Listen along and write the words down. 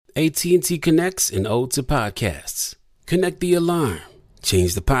AT&T connects an ode to podcasts. Connect the alarm.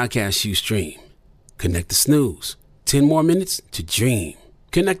 Change the podcast you stream. Connect the snooze. 10 more minutes to dream.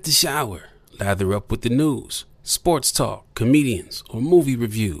 Connect the shower. Lather up with the news, sports talk, comedians, or movie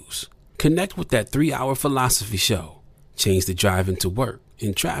reviews. Connect with that 3-hour philosophy show. Change the drive into work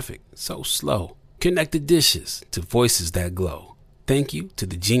in traffic so slow. Connect the dishes to voices that glow. Thank you to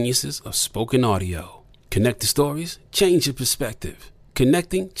the geniuses of spoken audio. Connect the stories, change your perspective.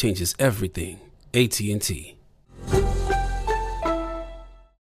 Connecting changes everything. AT&T.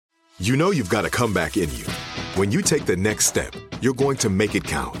 You know you've got a comeback in you. When you take the next step, you're going to make it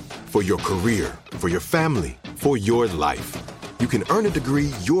count. For your career, for your family, for your life. You can earn a degree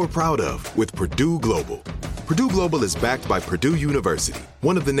you're proud of with Purdue Global. Purdue Global is backed by Purdue University,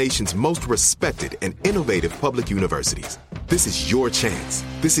 one of the nation's most respected and innovative public universities. This is your chance.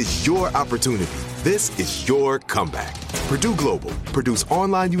 This is your opportunity. This is your comeback. Purdue Global, Purdue's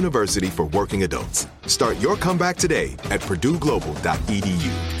online university for working adults. Start your comeback today at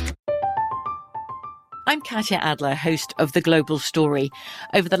purdueglobal.edu. I'm Katya Adler, host of The Global Story.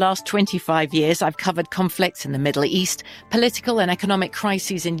 Over the last 25 years, I've covered conflicts in the Middle East, political and economic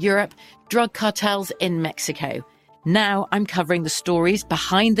crises in Europe, drug cartels in Mexico. Now I'm covering the stories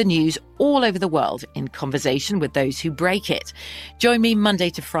behind the news all over the world in conversation with those who break it. Join me Monday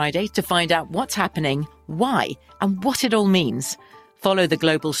to Friday to find out what's happening, why, and what it all means. Follow The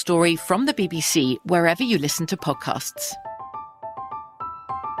Global Story from the BBC wherever you listen to podcasts.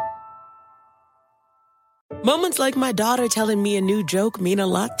 Moments like my daughter telling me a new joke mean a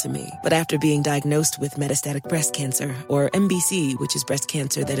lot to me. But after being diagnosed with metastatic breast cancer, or MBC, which is breast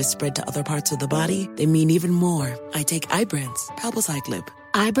cancer that is spread to other parts of the body, they mean even more. I take Ibrance, palbociclib.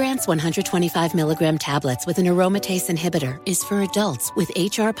 Ibrance 125 milligram tablets with an aromatase inhibitor is for adults with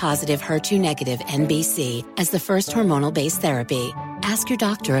HR-positive, HER2-negative MBC as the first hormonal-based therapy. Ask your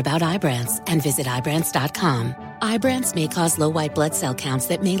doctor about Ibrance and visit Ibrance.com. Ibrance may cause low white blood cell counts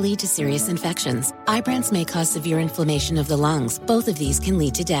that may lead to serious infections. Ibrance may cause severe inflammation of the lungs. Both of these can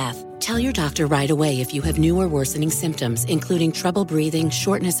lead to death. Tell your doctor right away if you have new or worsening symptoms, including trouble breathing,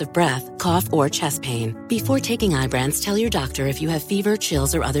 shortness of breath, cough, or chest pain. Before taking Ibrance, tell your doctor if you have fever,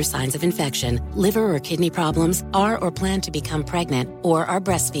 chills, or other signs of infection, liver or kidney problems, are or plan to become pregnant, or are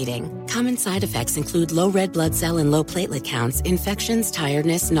breastfeeding. Common side effects include low red blood cell and low platelet counts, infections,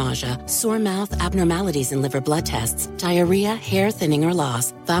 tiredness, nausea, sore mouth, abnormalities in liver blood tests, diarrhea, hair thinning or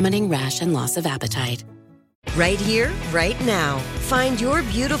loss, vomiting, rash, and loss of appetite. Right here, right now. Find your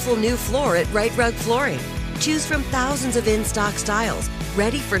beautiful new floor at Right Rug Flooring. Choose from thousands of in-stock styles,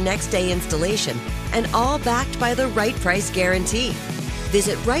 ready for next day installation, and all backed by the right price guarantee.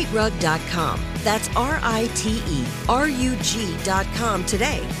 Visit rightrug.com. That's RITERUG.com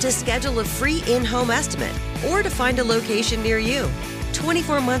today to schedule a free in-home estimate or to find a location near you.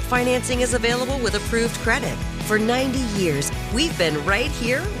 24-month financing is available with approved credit. For 90 years, we've been right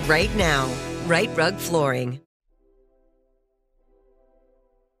here, right now. Right Rug Flooring.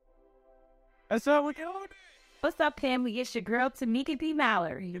 That's how we go. What's up, family? It's your girl, Tamika D.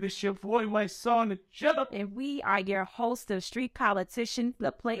 Mallory. It's your boy, my son, Jeff. And we are your host of Street Politicians,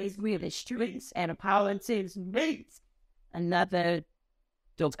 the plays with the streets and the politics mates. Another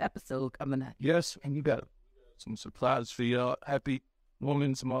dope episode coming up. Yes, and you got some supplies for y'all. Happy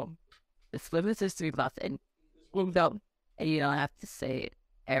Women's Month. It's Women's History Month, and you don't have to say it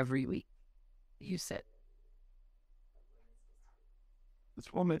every week. You said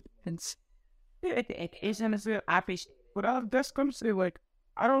this woman. It's I appreciate it. But that's gonna say, like,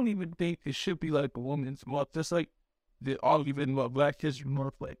 I don't even think it should be like a Women's Month. Just like the argument about Black History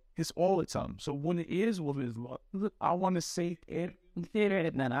Month, like, it's all the time. So when it is Women's Month, I want to say it. No,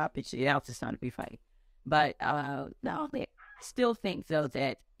 I appreciate it. I was just trying to be funny. But no, I still think, though,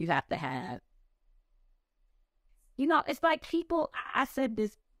 that you have to have, it's like people, I said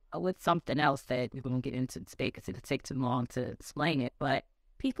this with something else that we won't get into today because it'll take too long to explain it, but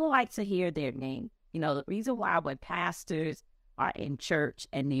people like to hear their name. The reason why when pastors are in church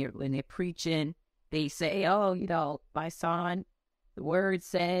and when they're preaching, they say, my son, the word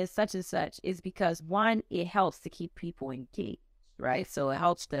says such and such, is because, one, it helps to keep people engaged, right? So it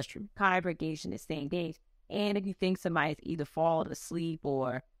helps the congregation to stay engaged. And if you think somebody's either falling asleep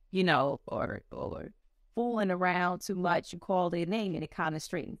or fooling around too much, you call their name and it kind of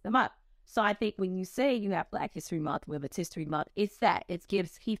straightens them up. So I think when you say you have Black History Month, Women's History Month, it's that. It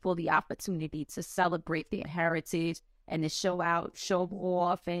gives people the opportunity to celebrate their heritage and to show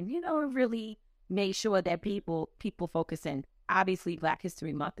off, and, really make sure that people focus in. Obviously, Black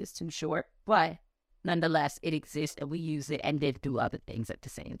History Month is too short, but nonetheless, it exists and we use it and then do other things at the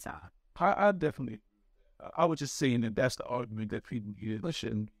same time. I definitely, I was just saying that that's the argument that people get.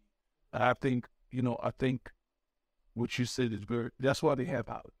 Listen, I think, I think what you said is very, that's why they have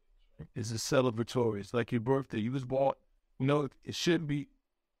holidays. It's a celebratory. It's like your birthday. You was born, it shouldn't be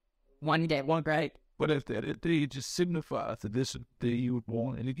one day, one great. But if that day, it just signifies that this is the day you were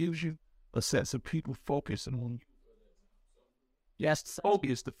born, and it gives you a sense of people focusing on you. Yes, The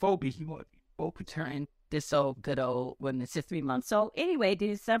focus. You want to be focused. Turn this old good old when it's just 3 months. So anyway,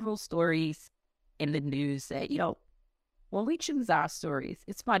 there's several stories in the news that, when we choose our stories,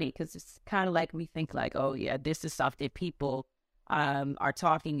 it's funny because it's kind of like we think like, oh yeah, this is stuff that people are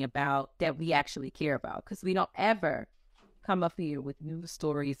talking about that we actually care about, because we don't ever come up here with news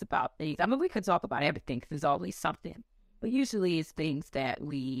stories about things. I mean, we could talk about everything because there's always something, but usually it's things that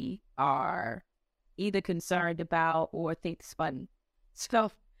we are either concerned about or think is funny.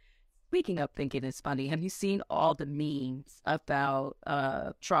 So speaking of thinking it's funny, have you seen all the memes about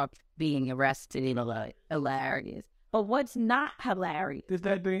Trump being arrested? Hilarious. But what's not hilarious is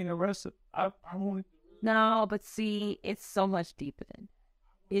that being arrested. No, but see, it's so much deeper than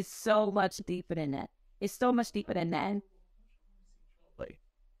that. It's so much deeper than that. It's so much deeper than that.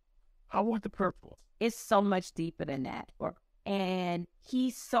 I want the purple. It's so much deeper than that. And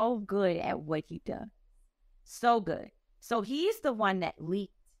he's so good at what he does. So good. So he's the one that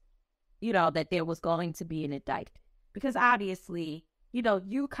leaked, that there was going to be an indictment. Because obviously,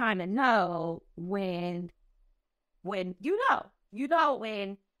 you kind of know when when you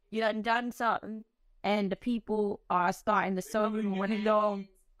done something and the people are starting to serve you when they don't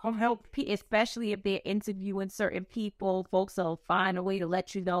come help, especially if they're interviewing certain people, folks will find a way to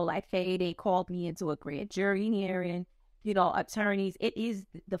let you know, like, hey, they called me into a grand jury hearing, attorneys. It is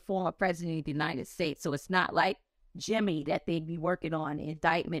the former president of the United States. So it's not like Jimmy that they'd be working on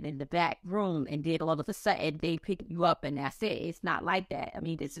indictment in the back room and then all of a sudden they pick you up and that's it. It's not like that. I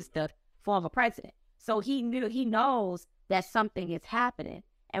mean, this is the former president. So he knows that something is happening.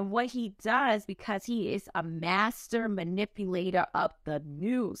 And what he does, because he is a master manipulator of the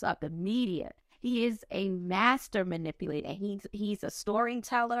news, of the media, he is a master manipulator. He's a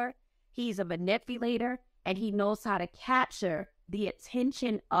storyteller, he's a manipulator, and he knows how to capture the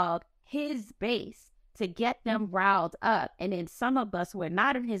attention of his base to get them riled up. And then some of us were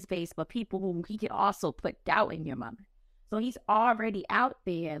not in his base, but people whom he could also put doubt in your mind. So he's already out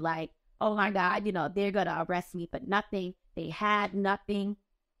there like, oh my God, they're going to arrest me, but nothing. They had nothing.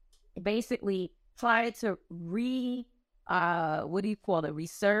 Basically tried to resurge,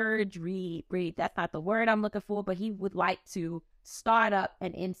 that's not the word I'm looking for, but he would like to start up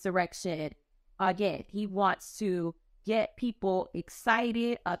an insurrection again. He wants to get people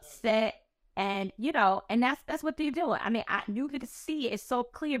excited, upset, and and that's what they're doing. I mean, you could see it's so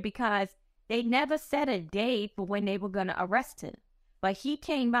clear because they never set a date for when they were going to arrest him, but he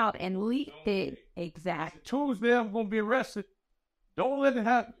came out and leaked it. Exactly. Tuesday, I'm going to be arrested. Don't let it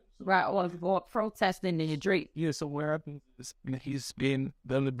happen. Right, or protesting in your street. Yeah, so where happens is he's been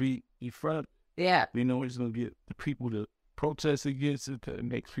done to be in front. Yeah. He's going to get the people to protest against it, to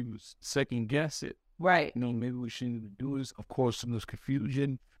make people second guess it. Right. Maybe we shouldn't do this. Of course, there's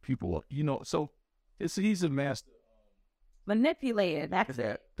confusion. People, so he's a master manipulator. That's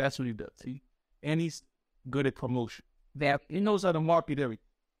what he does. And he's good at promotion. He knows how to market everything.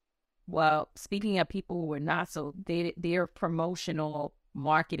 Well, speaking of people who are not, so their promotional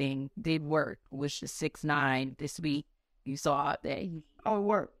marketing did work, which is 6ix9ine this week. You saw that. It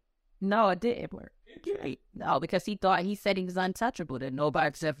worked. No, it didn't work. No, because he said he was untouchable, that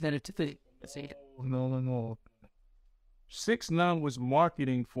nobody's ever been to No. 6ix9ine was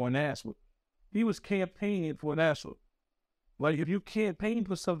marketing for an ass whip. He was campaigning for an ass whip. Like, if you campaign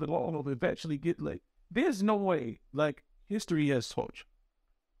for something long, it'll eventually get like, there's no way, like, history has taught you.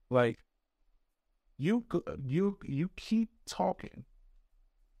 Like, you keep talking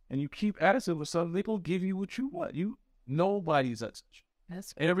and you keep asking for something, they will give you what you want. Nobody's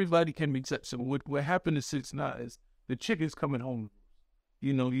untouchable. Everybody can be accepted. What happened to 6ix9ine is the chick is coming home.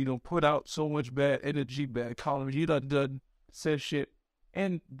 You don't put out so much bad energy, bad color. You done said shit.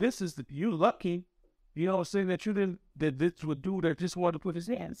 And this is you lucky, saying that you didn't, that this would do that just wanted to put his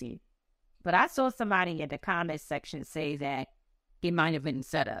hands in. But I saw somebody in the comment section say that he might have been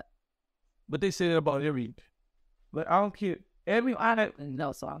set up. But they say that about everything. But I don't care.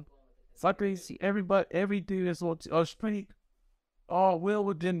 No song. Everything that's on street. Oh, well,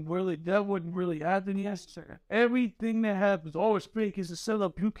 that wouldn't really happen. Yes, sir. Everything that happens, always fake is a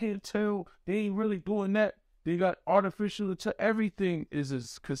setup. You can't tell. They ain't really doing that. They got artificial. Everything is a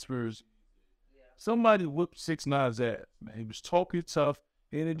conspiracy. Yeah. Somebody whipped 6ix9ine's ass, man. He was talking tough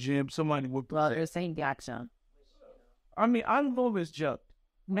in the gym. Somebody whipped. Well, they're saying gotcha. I mean, I don't know if it's jumped.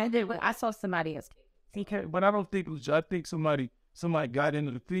 I saw somebody else. But I don't think it was. I think somebody somebody got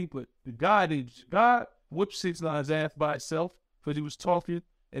into the thing, but the guy whooped 6ix9ine's ass by itself because he was talking,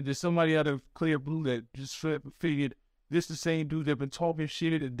 and then somebody out of clear blue that just figured this the same dude that been talking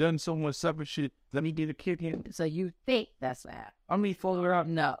shit and done so much separate shit. Let me get a kick in. So you think that's that? I mean, further out,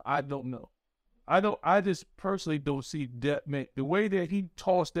 No. I don't know. I just personally don't see that man. The way that he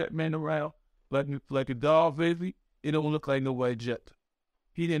tossed that man around like a dog, baby, it don't look like nobody jet.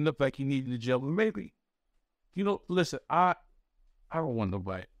 He didn't look like he needed a jump. Maybe, listen, I don't want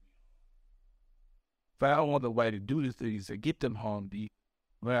nobody. But I don't want nobody to do the things that get them harmed.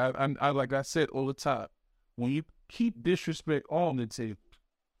 I like I said all the time, when you keep disrespect on the table,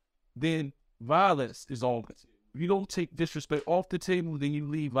 then violence is on the table. If you don't take disrespect off the table, then you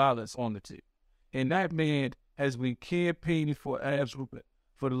leave violence on the table. And that man has been campaigning for ass whooping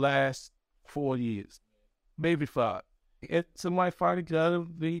for the last 4 years, maybe 5. And somebody finally got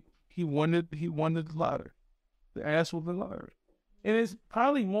him. He won the lottery, the ass whooping lottery. And it's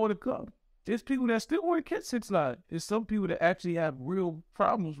probably more to come. There's people that still want to catch 6ix9ine. There's some people that actually have real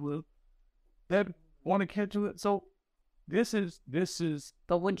problems with that want to catch it. So this is.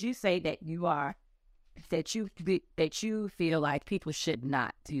 But would you say that that you feel like people should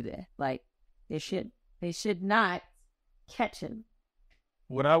not do that? Like they should not catch him.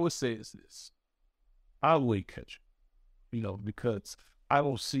 What I would say is this: I would catch him, because I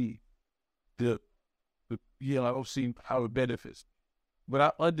don't see I don't see how it benefits. But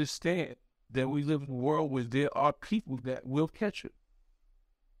I understand that we live in a world where there are people that will catch it.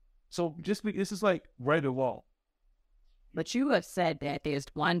 So this is like right or wrong. But you have said that there's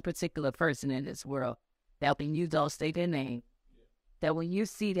one particular person in this world that when you don't say their name, that when you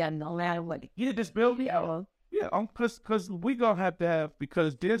see them, no matter what, this bill me out. Yeah, because we gonna have to have,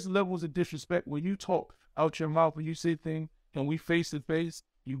 because there's levels of disrespect when you talk out your mouth, when you say things, and we face to face,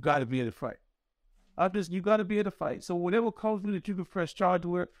 you gotta be able to fight. You gotta be able to fight. So whatever comes with it, you can press charge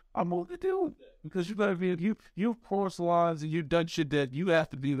with, I'm going to deal with that. Because you gotta be, you've crossed lines and you've done shit that you have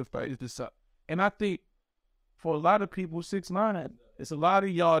to be able to fight this up. And I think for a lot of people, 6ix9ine, it's a lot of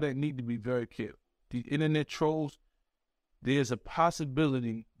y'all that need to be very careful. The internet trolls, there's a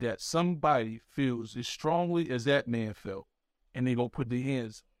possibility that somebody feels as strongly as that man felt, and they gonna put their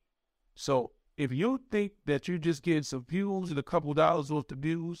hands. So if you think that you're just getting some views and a couple dollars off the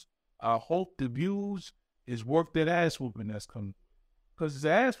views, I hope the views is worth that ass whooping that's coming. Because it's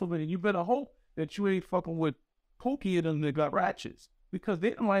ass whooping, and you better hope that you ain't fucking with Pookie and them that got ratchets. Because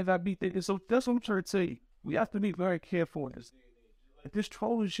they might not be thinking. So that's what I'm trying to tell you. We have to be very careful in this. Like, this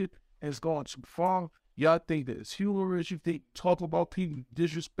trolling shit has gone too far. Y'all think that it's humorous. You think talk about people,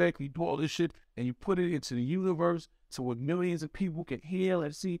 disrespect, you do all this shit, and you put it into the universe so where millions of people can hear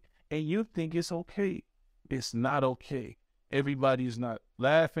and see, and you think it's okay. It's not okay. Everybody is not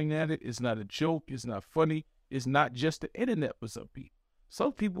laughing at it. It's not a joke. It's not funny. It's not just the internet for some people.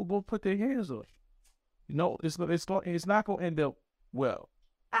 Some people will put their hands on it. It's not going to end up well.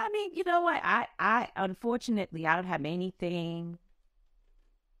 I mean, you know what? I unfortunately, I don't have anything.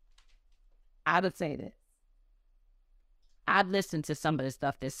 I would say this. I've listened to some of the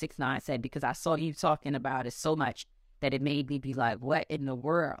stuff that 6ix9ine said because I saw you talking about it so much that it made me be like, what in the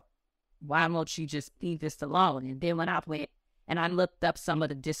world? Why won't you just leave this alone? And then when I went and I looked up some of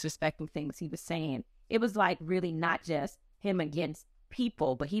the disrespectful things he was saying, it was like really not just him against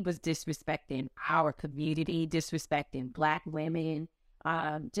people, but he was disrespecting our community, disrespecting Black women,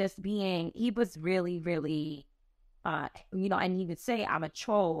 he was really, really, and he would say, I'm a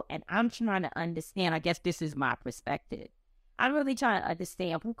troll, and I'm trying to understand, I guess this is my perspective. I'm really trying to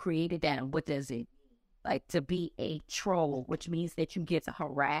understand who created that and what does it like to be a troll, which means that you get to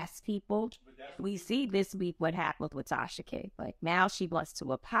harass people. We see this week what happened with Tasha K. Like now she wants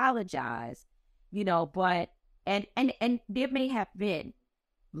to apologize, but and there may have been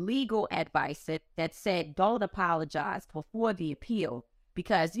legal advice that said don't apologize before the appeal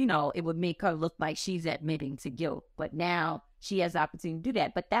because, it would make her look like she's admitting to guilt. But now she has the opportunity to do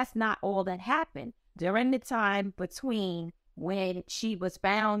that. But that's not all that happened. During the time between when she was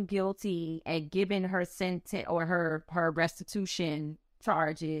found guilty and given her sentence or her restitution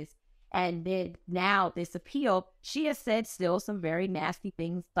charges, and then now this appeal, she has said still some very nasty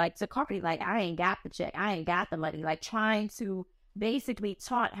things like to Cardi, like, I ain't got the check, I ain't got the money, like trying to basically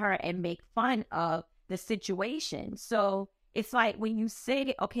taunt her and make fun of the situation. So it's like when you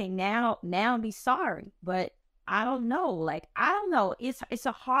say, okay, now be sorry, but I don't know. It's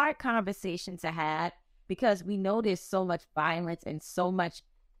a hard conversation to have because we know there's so much violence and so much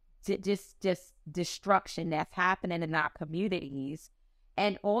just destruction that's happening in our communities.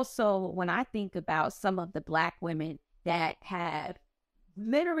 And also when I think about some of the Black women that have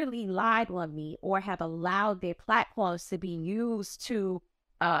literally lied on me or have allowed their platforms to be used to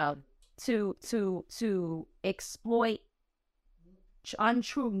exploit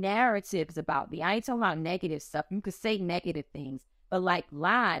untrue narratives about me. I ain't talking about negative stuff. You could say negative things, but like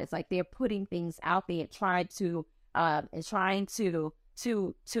lies, like they're putting things out there and trying to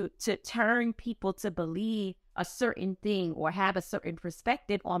turn people to believe a certain thing or have a certain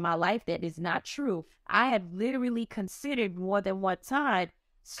perspective on my life that is not true. I have literally considered more than one time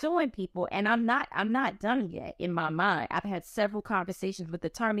suing people, and I'm not done yet in my mind. I've had several conversations with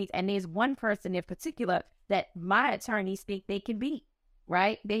attorneys, and there's one person in particular that my attorneys think they can beat,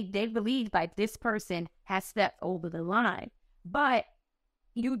 right? They believe like this person has stepped over the line. But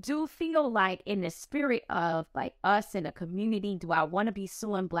you do feel like in the spirit of like us in a community, do I want to be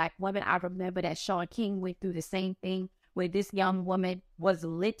suing Black women? I remember that Sean King went through the same thing where this young woman was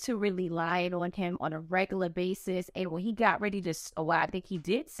literally lying on him on a regular basis. And when he got ready to, I think he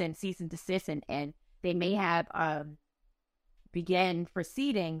did send cease and desist, and they may have began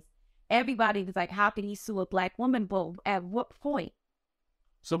proceedings. Everybody was like, how can he sue a Black woman? But at what point?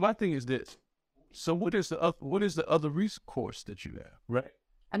 So my thing is this. So what is the other recourse that you have, right?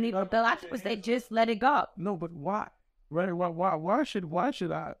 I mean, the logic was they just let it go. No, but why? Right? Why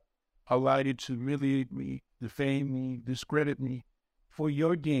should I allow you to humiliate me, defame me, discredit me for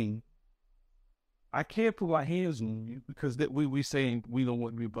your gain? I can't put my hands on you because that we saying we don't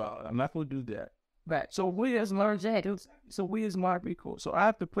want to be bothered. I'm not going to do that. Right. So where's my recourse? So I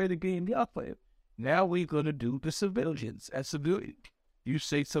have to play the game y'all play. Now we're going to do the civilians as civilians. You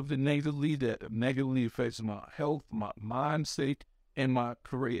say something negatively that negatively affects my health, my mindset, and my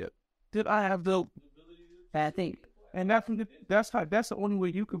career. Did I have the bad thing? And that's the only way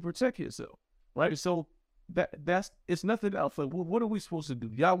you can protect yourself, right? So that's it's nothing else. Like, what are we supposed to do?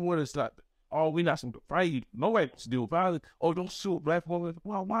 Y'all want us not? Oh, we're not supposed to fight. Nobody to do violence. Oh, don't sue a Black woman.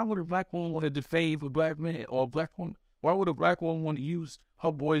 Well, why would a Black woman want to defame a Black man or a Black woman? Why would a Black woman want to use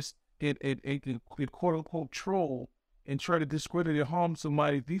her voice in quote unquote troll and try to discredit and harm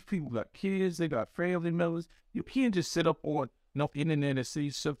somebody? These people got kids. They got family members. You can't just sit up on internet and see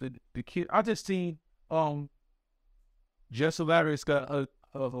something. The kid. I just seen Jess Hilarious got a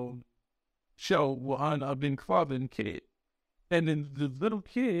show on a Ben Carbon kid, and then the little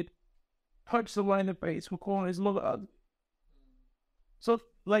kid punched somebody in the face for calling his mother ugly. So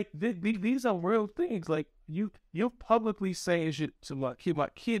like these are real things. Like you're publicly saying shit to my kid. My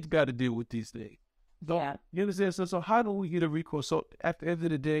kid's got to deal with these things. Yeah. You understand? So how do we get a recourse? So at the end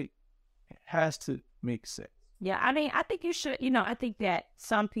of the day, it has to make sense. Yeah, I mean, I think you should, I think that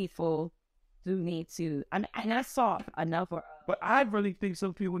some people do need to, and I saw another. But I really think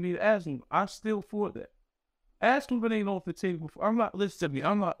some people need to ask them. I'm still for that. Ask them if it ain't off the table. Listen to me,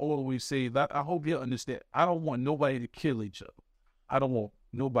 I'm not always saying that. I hope you understand. I don't want nobody to kill each other. I don't want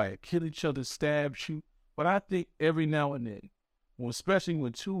nobody to kill each other, stab, shoot. But I think every now and then, especially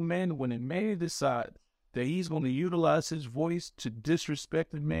when when a man decides that he's going to utilize his voice to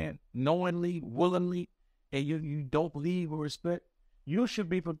disrespect a man knowingly, willingly, and you don't believe or respect, you should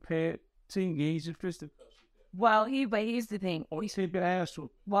be prepared to engage in fisticuffs. Well, here's the thing. Or he said, "Get ass to him."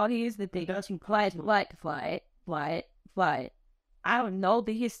 Well, here's the thing. But I don't know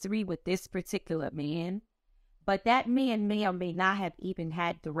the history with this particular man, but that man may or may not have even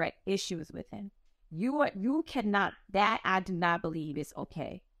had direct issues with him. You cannot. That I do not believe is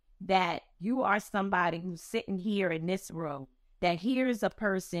okay. That you are somebody who's sitting here in this room that hears a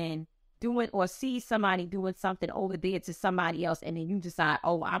person doing or sees somebody doing something over there to somebody else, and then you decide,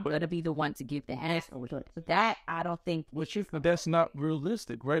 oh, I'm going to be the one to give the answer. That I don't think. That's not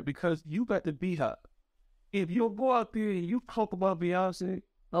realistic, right? Because you got to be her. If you go out there and you talk about Beyonce.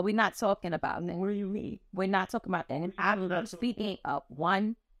 Well, we're not talking about that. What do you mean? We're not talking about that. I'm speaking of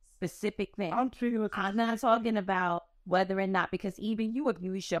one specific thing. I'm not talking about whether or not, because even you have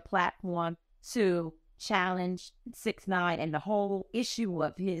used your platform to challenge 6ix9ine and the whole issue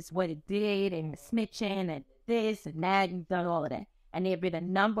of what it did and snitching and this and that. You've done all of that. And there have been a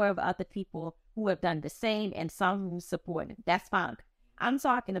number of other people who have done the same and some who support it. That's fine. I'm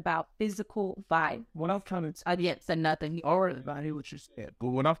talking about physical violence. What I'm trying to against another. I hear what you're saying. But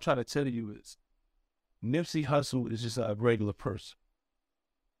what I'm trying to tell you is Nipsey Hussle is just a regular person.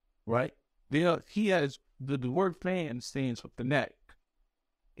 Right? He has the word fan stands for fanatic.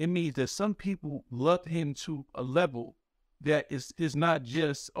 It means that some people love him to a level that is not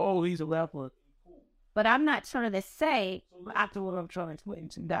just, oh, he's a rapper. But I'm not trying to say, after what I'm trying to explain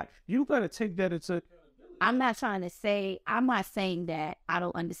to that, you got to take that into. I'm not saying that I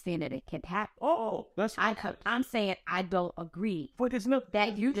don't understand that it can happen. Oh, I'm saying I don't agree. But it's not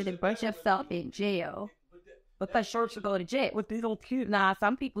that you didn't put yourself in jail. because short should go to jail. But they don't care. Nah,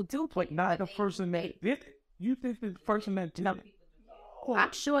 some people do play. Not the person that did it. You think the person that did it?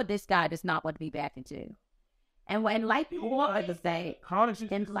 I'm sure this guy does not want to be back in jail. And when, like people always say,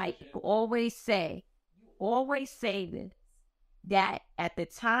 and like people always say this, that at the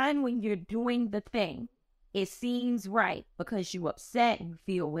time when you're doing the thing, it seems right because you're upset and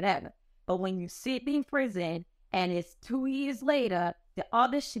feel whatever. But when you sit in prison and it's 2 years later,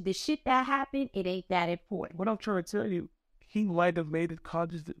 the shit that happened, it ain't that important. What I'm trying to tell you, he might have made it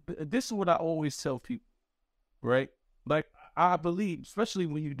conscious. This is what I always tell people, right? Like, I believe, especially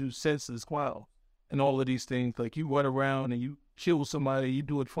when you do senseless crimes and all of these things, like you run around and you kill somebody, you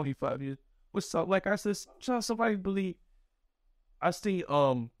do it 25 years. What's up? Like I said, somebody believe. I see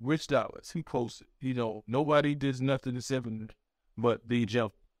Rich Dollars. He posted, nobody did nothing to 7, but the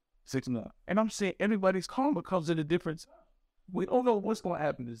jump 6-9. And I'm saying everybody's karma comes at a different time. We don't know what's going to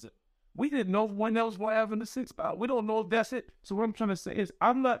happen to it. We didn't know when else going to happen to 6 pound. We don't know if that's it. So what I'm trying to say is,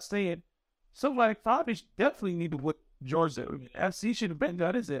 I'm not saying somebody probably definitely need to whip George. He should have been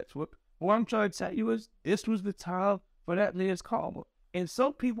got his ass whipped. What I'm trying to tell you is, this was the time for that man's karma. And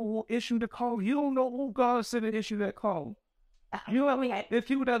some people will issue the karma. You don't know who God said to issue that karma. You know what I mean? If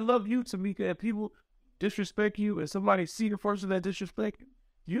people that love you, Tamika, and people disrespect you, and somebody see the person that disrespect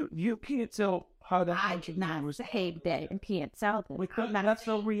you can't tell how that. I did not say that and can't tell them. That's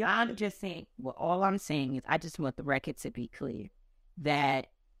so real. I'm just saying. Well, all I'm saying is, I just want the record to be clear that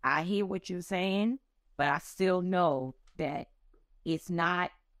I hear what you're saying, but I still know that it's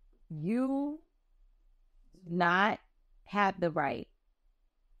not you. Not have the right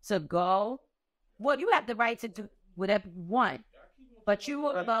to go. Well, you have the right to do whatever you want, but you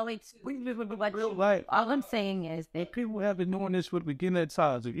are going to. We live in real life. All I'm saying is that people have been doing this with beginning at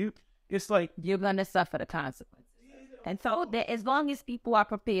times. It's like you're gonna suffer the consequences. And so that as long as people are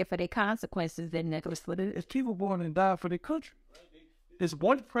prepared for their consequences, then that's what it is. It's people born and die for their country. There's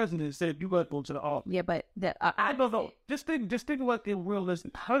one president said you got to go to the office. Yeah, but I don't know. Just think about the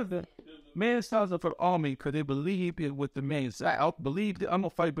realistic. How did the man signs up for the army because they believe in what the man said? I believe that I'm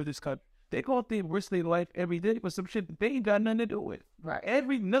gonna fight for this country. They go out there and risk their life every day for some shit that they ain't got nothing to do with. Right.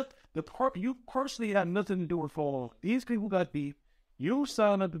 You personally have nothing to do with all. These people got beef. You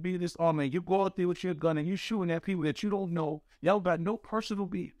sign up to be this army. You go out there with your gun and you shooting at people that you don't know. Y'all got no personal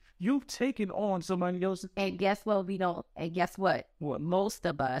beef. You've taken on somebody else's. And guess what? We don't. And guess what? What most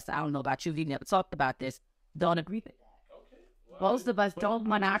of us, I don't know about you, we never talked about this, don't agree with that. Okay. Well, most of us don't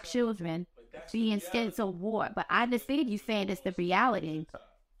want our children being scared of war. But I understand you saying it's the reality.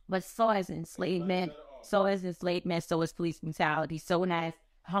 But so is enslavement, so is police brutality, so has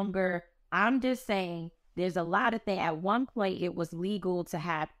hunger. I'm just saying there's a lot of things. At one point, it was legal to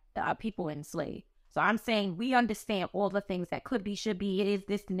have people enslaved. So I'm saying we understand all the things that could be, should be, it is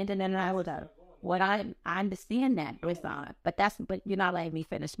this, and I what I understand that, but you're not letting me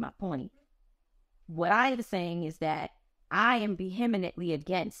finish my point. What I am saying is that I am vehemently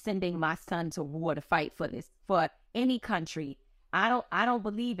against sending my son to war to fight for any country. I don't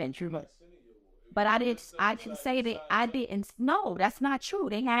believe in truth. But I didn't say that I didn't. No, that's not true.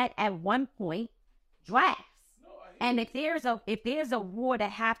 They had at one point drafts. And if there's a war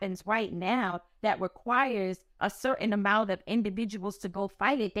that happens right now that requires a certain amount of individuals to go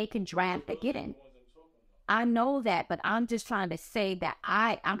fight it, they can draft to get in. I know that, but I'm just trying to say that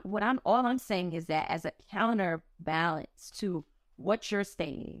all I'm saying is that as a counterbalance to what you're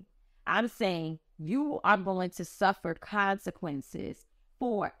saying, I'm saying you are going to suffer consequences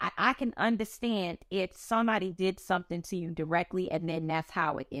for. I can understand if somebody did something to you directly and then that's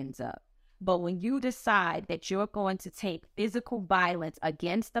how it ends up. But when you decide that you're going to take physical violence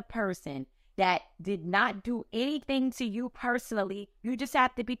against a person that did not do anything to you personally, you just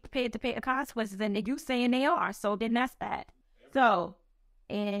have to be prepared to pay the consequences, and you saying they are. So then that's that. So,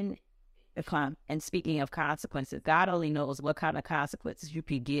 and speaking of consequences, God only knows what kind of consequences you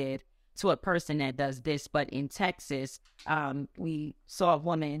could give to a person that does this. But in Texas, we saw a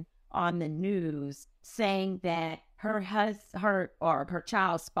woman on the news saying that her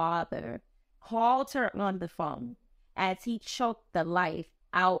child's father called her on the phone as he choked the life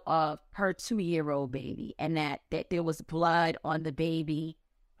out of her 2-year-old baby, and that there was blood on the baby,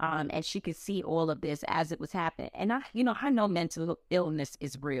 and she could see all of this as it was happening. And I know mental illness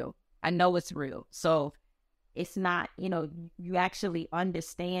is real. I know it's real. So it's not, you actually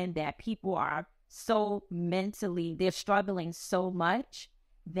understand that people are so mentally, they're struggling so much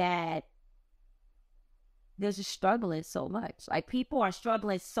that they're just struggling so much. Like, people are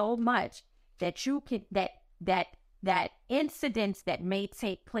struggling so much that you can, that incidents that may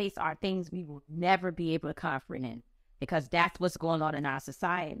take place are things we will never be able to comprehend, because that's what's going on in our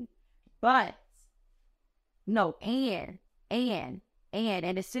society. But No, and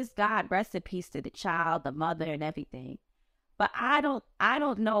it's just God rest in peace to the child, the mother, and everything. But I don't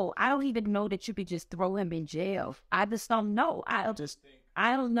know. I don't even know that you could just throw him in jail. I just don't know. I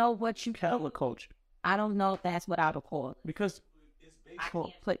don't know what you counterculture. I don't know if that's what I would call it. Because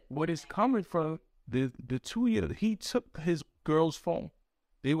what is coming from the 2 years, he took his girl's phone.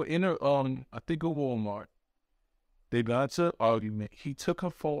 They were in a I think a Walmart. They got into an argument. He took her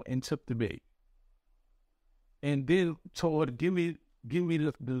phone and took the baby. And then told her, give me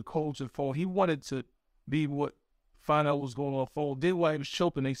the codes and phone. He wanted to find out what's going on phone. Then while he was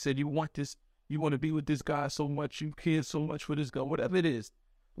choking, they said, you want to be with this guy so much, you care so much for this guy, whatever it is.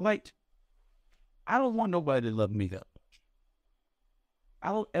 Like, I don't want nobody to love me that much. I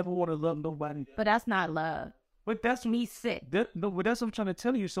don't ever want to love nobody. But that's not love. But that's me sick. But that's what I'm trying to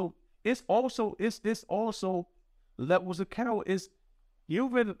tell you. So it's also levels of cow.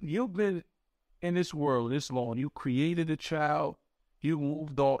 You've been in this world this long. You created a child. You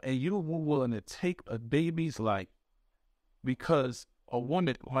moved on, and you were willing to take a baby's life because a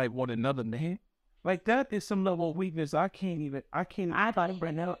woman might want another man. Like, that is some level of weakness. I can't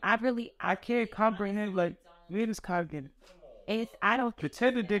comprehend. Like, we just can't get it.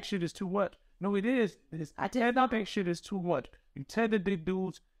 Pretend addiction is too much. No, it is. Pretend addiction is too much. You tend to dig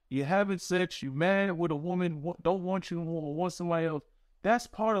dudes, you're having sex, you're mad with a woman, don't want you or want somebody else. That's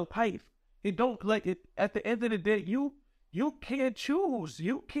part of life. It don't, like, it. At the end of the day, you can't choose.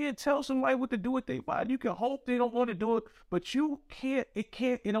 You can't tell somebody what to do with their body. You can hope they don't want to do it, but you can't. It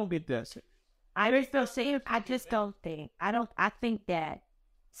don't get that. I think that,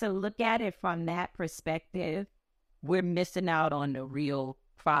 so look at it from that perspective, we're missing out on the real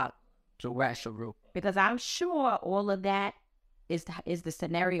problem, the rational root. Because I'm sure all of that is the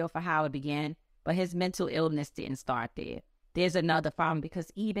scenario for how it began, but his mental illness didn't start there. There's another problem, because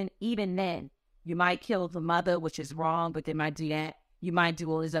even then, you might kill the mother, which is wrong, but they might do that. You might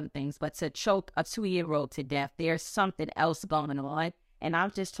do all these other things, but to choke a 2-year-old to death, there's something else going on. And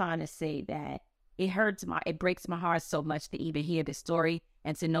I'm just trying to say that it breaks my heart so much to even hear the story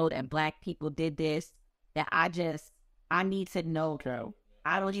and to know that Black people did this, that I need to know. Cow.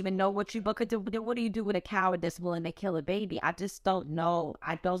 I don't even know what you could do. What do you do with a coward that's willing to kill a baby? I just don't know.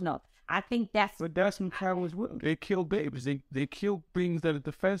 I don't know. I think that's what cowards will. They kill babies. They kill things that are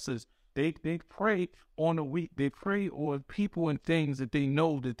defenses. They prey on the weak. They prey on people and things that they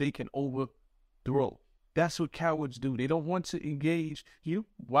know that they can overthrow. That's what cowards do. They don't want to engage you.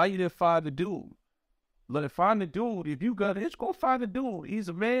 Why you didn't find the dude? Let it find the dude. If you got it, go find the dude. He's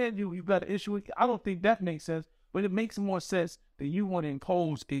a man. You got an issue with. I don't think that makes sense. But it makes more sense that you want to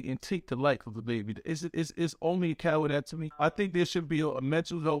impose and take the life of the baby. It's only a coward that to me. I think there should be a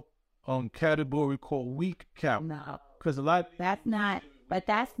mental health category called weak coward. No, because a lot. That's not. But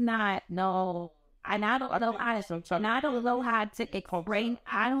that's not, no, and I don't know how to, and I don't know how to explain,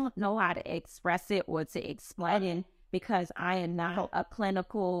 I don't know how to express it or to explain it, because I am not a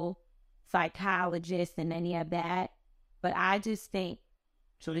clinical psychologist and any of that, but I just think.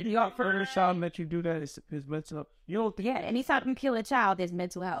 So if your first child let you do that, is mental health. You don't think. Yeah, anytime you kill a child, there's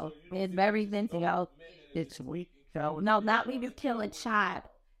mental health. It's very mental health. It's weak coward. No, not when you kill a child.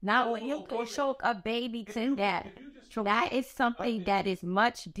 Not when you go choke a baby to death. That is something that is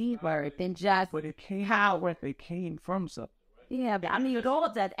much deeper than just. But it came how it came from something. Yeah, but I mean, it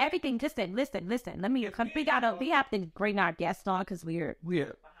all does. Everything. Listen. Let me. We have to bring our guests on because we're.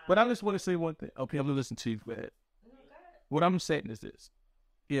 Yeah, but I just want to say one thing. Okay, I'm gonna listen to you. Go ahead. What I'm saying is this: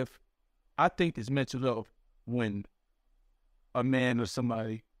 if I think it's mental health when a man or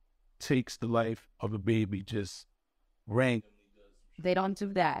somebody takes the life of a baby just randomly. They don't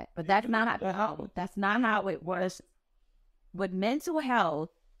do that, but that's not how it was. With mental health,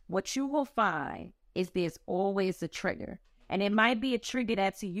 what you will find is there's always a trigger, and it might be a trigger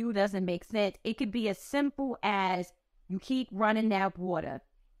that to you doesn't make sense. It could be as simple as you keep running that water,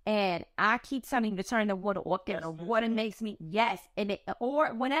 and I keep telling you to turn the water off. The water makes me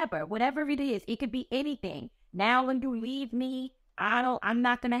or whatever it is. It could be anything. Now, when you leave me, I'm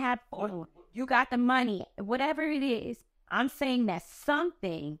not gonna have food. You got the money, whatever it is. I'm saying that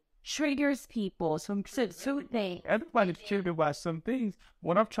something triggers people, some things. Everybody's triggered by some things.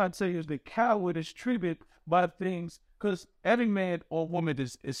 What I'm trying to say is the coward is triggered by things, because every man or woman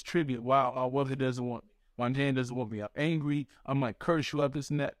is triggered. Wow, our woman doesn't want me. My man doesn't want me. I'm angry. I might curse you up, this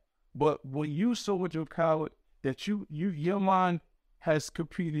and that. But when you so much of a coward that your mind has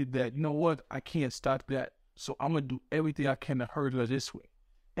computed that, you know what, I can't stop that. So I'm gonna do everything I can to hurt her this way.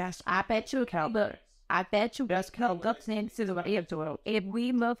 I bet you coward. I bet you that's if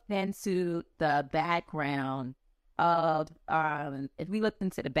we looked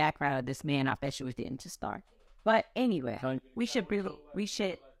into the background of this man, I bet you it didn't just start. But anyway,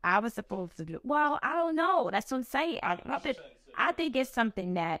 I was supposed to do, well, I don't know. That's what I'm saying. I think it's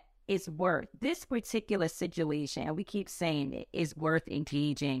something that is worth, this particular situation, and we keep saying it, is worth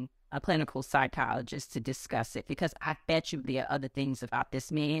engaging a clinical psychologist to discuss it, because I bet you there are other things about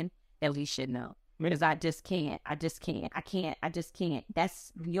this man that we should know. Because I just can't.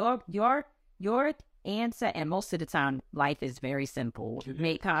 That's your answer, and most of the time, life is very simple.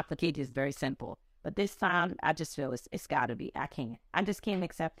 Made complicated is very simple. But this time, I just feel it's got to be. I just can't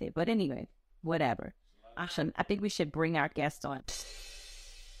accept it. But anyway, whatever. I think we should bring our guest on.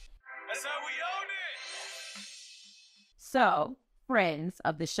 That's how we own it. So, friends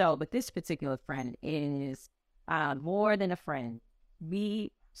of the show, but this particular friend is more than a friend.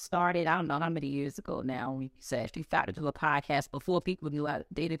 We started, I don't know how many years ago now, we said we started to do a podcast before people knew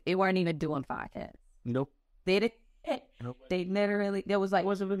they weren't even doing podcasts. Nope. They didn't. Nope. They literally, there was like,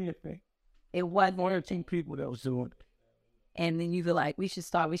 Wasn't really a thing. it was 1 or 2 people that was doing it. And then you feel like, we should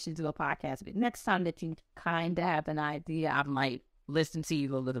do a podcast. But next time that you kind of have an idea, I might listen to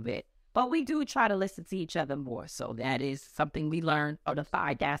you a little bit. But we do try to listen to each other more. So that is something we learned of the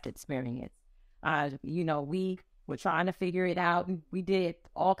podcast experience. We were trying to figure it out. We did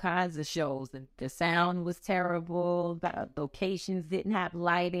all kinds of shows. The sound was terrible. The locations didn't have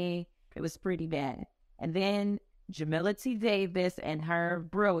lighting. It was pretty bad. And then Jamila T. Davis and her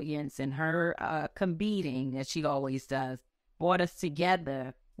brilliance and her competing, as she always does, brought us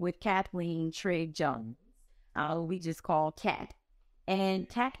together with Kathleen Trigg Jones. We just call Kat. And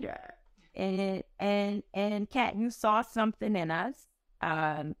Kat, and Kat, you saw something in us,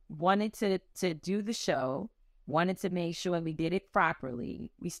 wanted to do the show, wanted to make sure we did it properly.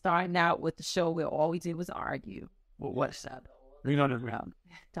 We started out with the show where all we did was argue. Well, what's that? We don't agree.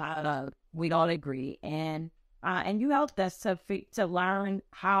 We don't agree. And you helped us to learn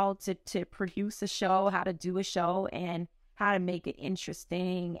how to produce a show, how to do a show, and how to make it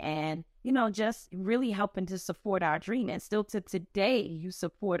interesting, and just really helping to support our dream. And still to today, you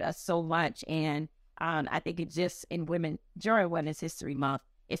support us so much. And I think it just during Women's History Month,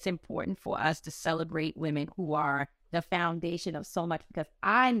 it's important for us to celebrate women who are the foundation of so much, because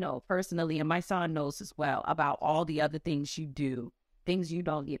I know personally, and my son knows as well, about all the other things you do, things you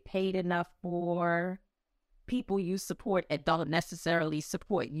don't get paid enough for, people you support and don't necessarily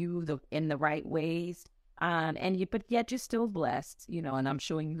support you in the right ways. But yet you're still blessed, and I'm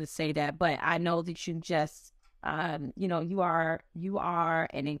sure you would say that, but I know that you just, you are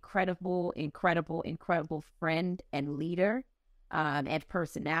an incredible, incredible, incredible friend and leader, and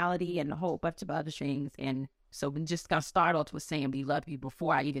personality and a whole bunch of other things. And so we're just going to start off with saying we love you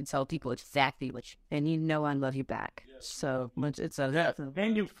before I even tell people exactly what and I love you back. Yes. So much, it's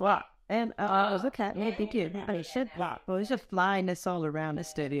and you fly. And okay, yeah, thank you. I should fly. Well, it's just flying us all around the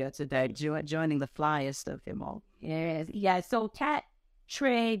studio today, joining the flyest of them all. Yes, yeah. So Kat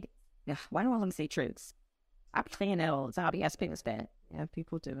Trigg, why don't I want to say Triggs? I'm saying that all the time. Yes, people stand. Yeah,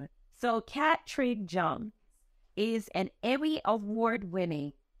 people do it. So Kat Trigg Jones is an Emmy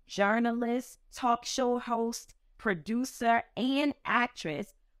Award-winning journalist, talk show host, producer, and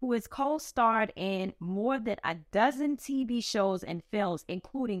actress who has co-starred in more than a dozen TV shows and films,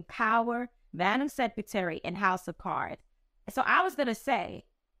 including Power, Madam Secretary, and House of Cards. So I was going to say,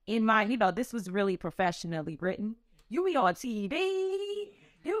 in my, this was really professionally written. You be on TV,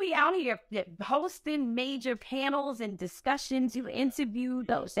 you be out here hosting major panels and discussions, you interview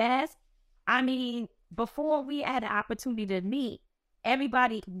those ass. I mean, before we had the opportunity to meet,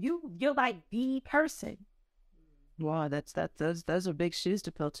 everybody, you're like the person. Wow, those are big shoes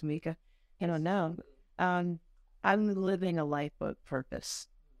to fill, Tamika. No. I'm living a life of purpose.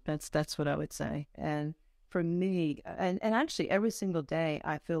 That's what I would say. And for me, and actually every single day,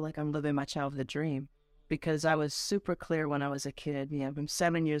 I feel like I'm living my childhood dream, because I was super clear when I was a kid. From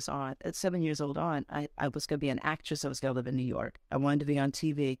 7 years old on, I was going to be an actress. I was going to live in New York. I wanted to be on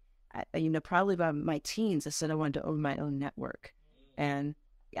TV. Probably by my teens, I said I wanted to own my own network. And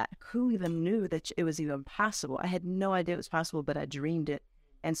who even knew that it was even possible? I had no idea it was possible, but I dreamed it.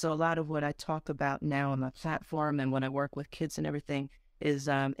 And so a lot of what I talk about now on my platform and when I work with kids and everything is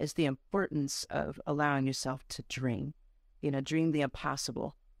the importance of allowing yourself to dream. Dream the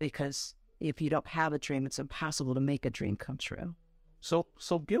impossible, because if you don't have a dream, it's impossible to make a dream come true. So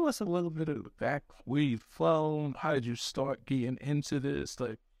give us a little bit of the back. Where you from? How did you start getting into this?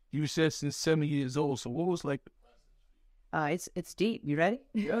 Like you said, since 7 years old. So what was like? It's deep. You ready?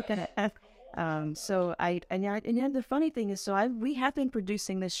 Okay. So the funny thing is, we have been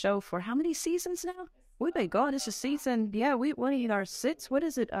producing this show for how many seasons now? We've been going. It's a season. Yeah, we in our sixth. What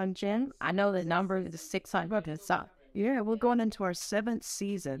is it, Jen? I know the number is 600 and something. Yeah, we're going into our 7th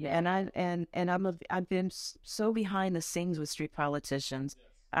season, and I've been so behind the scenes with Street Politicians.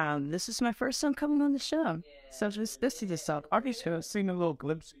 This is my first time coming on the show, so this is a song. I've seen a little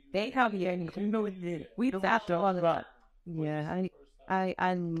glimpse. They have we've after all about. Yeah,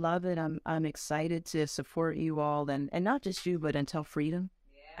 I love it. I'm excited to support you all, and not just you, but Until Freedom.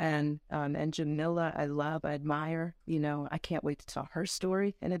 And Jamila, I admire. I can't wait to tell her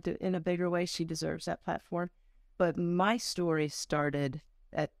story in a bigger way. She deserves that platform. But my story started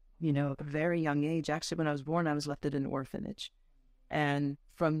at a very young age. Actually, when I was born, I was left at an orphanage, and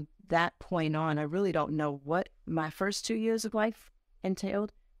from that point on, I really don't know what my first 2 years of life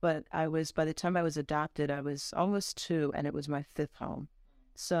entailed. But by the time I was adopted, I was almost 2, and it was my 5th home.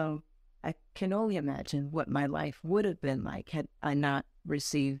 So I can only imagine what my life would have been like had I not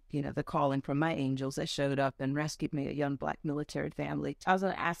received, the calling from my angels that showed up and rescued me, a young Black military family. I was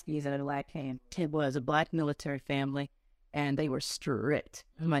going to ask you that it was a Black military family, and they were strict.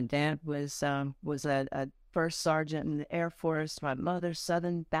 My dad was a first sergeant in the Air Force. My mother,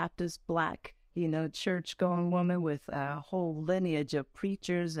 Southern Baptist, Black, church-going woman with a whole lineage of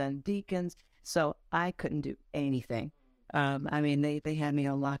preachers and deacons. So I couldn't do anything. They had me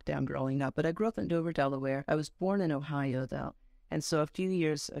on lockdown growing up, but I grew up in Dover, Delaware. I was born in Ohio, though. And so a few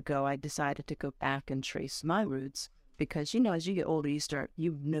years ago, I decided to go back and trace my roots because, as you get older,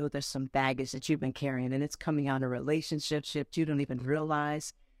 there's some baggage that you've been carrying, and it's coming out of relationships you don't even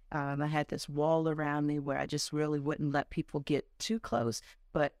realize. I had this wall around me where I just really wouldn't let people get too close,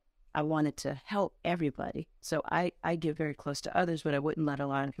 but I wanted to help everybody. So I get very close to others, but I wouldn't let a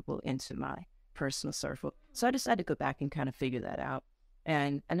lot of people into my personal circle. So I decided to go back and kind of figure that out.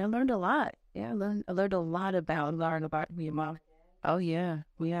 And I learned a lot. Yeah, I learned a lot about me and Mom. Oh, yeah.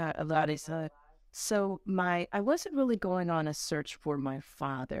 A lot of stuff. So I wasn't really going on a search for my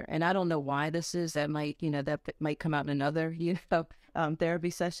father. And I don't know why this is. That might come out in another, therapy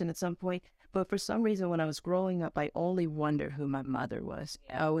session at some point. But for some reason, when I was growing up, I only wondered who my mother was.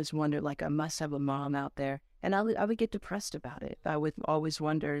 I always wondered, I must have a mom out there. And I would get depressed about it. I would always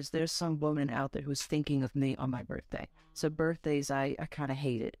wonder, is there some woman out there who's thinking of me on my birthday? So birthdays, I kind of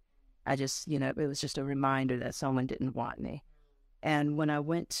hated. I just, it was just a reminder that someone didn't want me. And when I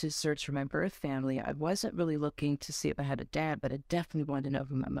went to search for my birth family, I wasn't really looking to see if I had a dad, but I definitely wanted to know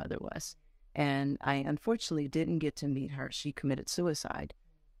who my mother was. And I unfortunately didn't get to meet her. She committed suicide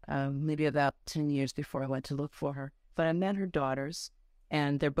maybe about 10 years before I went to look for her. But I met her daughters,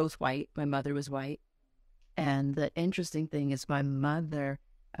 and they're both white. My mother was white. And the interesting thing is my mother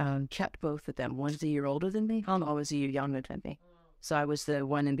kept both of them. One's a year older than me. Alma was a year younger than me. So I was the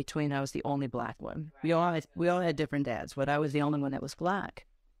one in between. I was the only Black one. We all had different dads, but I was the only one that was Black.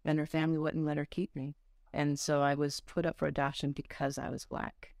 And her family wouldn't let her keep me. And so I was put up for adoption because I was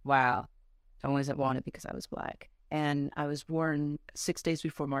Black. Wow. I wasn't wanted because I was Black. And I was born 6 days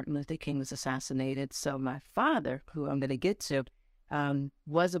before Martin Luther King was assassinated. So my father, who I'm going to get to,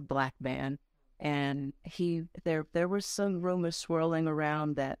 was a Black man. And there were some rumors swirling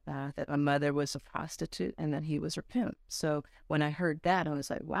around that my mother was a prostitute and that he was her pimp. So when I heard that, I was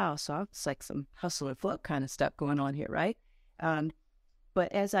like, wow, so it's like some hustle and flow kind of stuff going on here, right?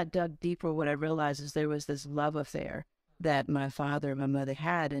 But as I dug deeper, what I realized is there was this love affair that my father and my mother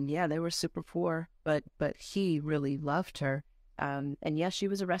had. And yeah, they were super poor, but he really loved her. And yes, she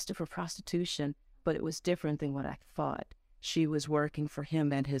was arrested for prostitution, but it was different than what I thought. She was working for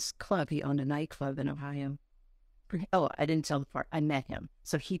him at his club. He owned a nightclub in Ohio. Oh, I didn't tell the part. I met him.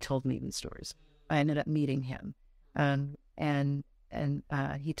 So he told me the stories. I ended up meeting him. And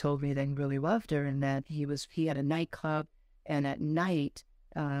he told me that he really loved her and that he had a nightclub. And at night,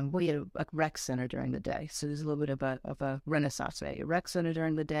 we had a rec center during the day. So there's a little bit of a renaissance day. A rec center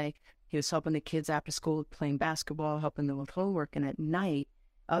during the day. He was helping the kids after school, playing basketball, helping them with homework. And at night,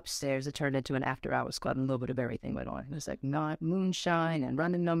 upstairs, it turned into an after-hours club, and a little bit of everything went on. It was like moonshine and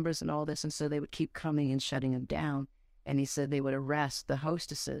running numbers and all this, and so they would keep coming and shutting them down. And he said they would arrest the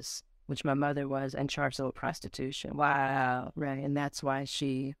hostesses, which my mother was, and charge them with prostitution. Wow. Right, and that's why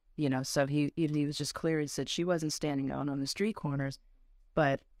she, so he was just clear. He said she wasn't standing out on the street corners,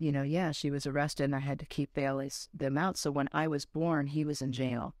 but, yeah, she was arrested, and I had to keep them out. So when I was born, he was in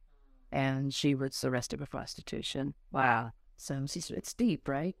jail, and she was arrested for prostitution. Wow. So it's deep,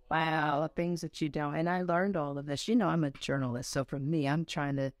 right? Wow, things that you don't. And I learned all of this. I'm a journalist. So for me, I'm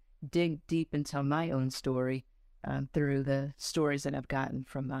trying to dig deep and tell my own story through the stories that I've gotten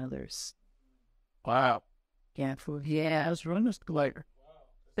from others. Wow. Yeah, I was running later.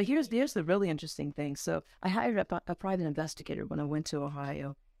 But here's the really interesting thing. So I hired a private investigator when I went to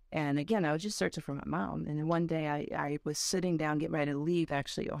Ohio. And again, I was just searching for my mom. And then one day I was sitting down, getting ready to leave,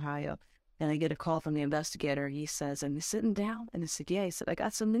 actually, Ohio. And I get a call from the investigator. He says, "And he's sitting down?" And I said, "Yeah." He said, "I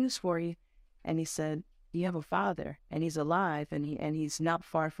got some news for you." And he said, "You have a father, and he's alive, and he's not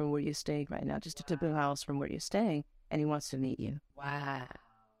far from where you're staying right now, just a typical house from where you're staying, and he wants to meet you." Wow.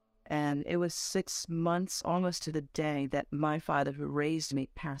 And it was 6 months, almost to the day, that my father, who raised me,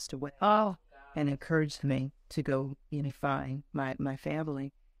 passed away. Oh. And encouraged me to go, find my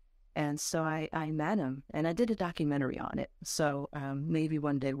family. And so I met him, and I did a documentary on it. So maybe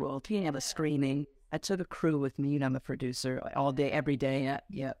one day we'll have a screening. I took a crew with me. I'm a producer all day, every day.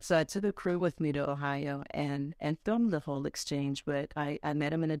 Yeah. So I took a crew with me to Ohio and filmed the whole exchange. But I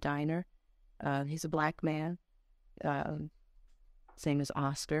met him in a diner. He's a black man. His name is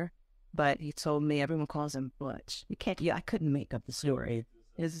Oscar. But he told me, everyone calls him Butch. I couldn't make up the story.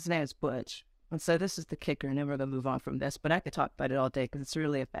 His name is Butch. And so this is the kicker, and then we're going to move on from this. But I could talk about it all day because it's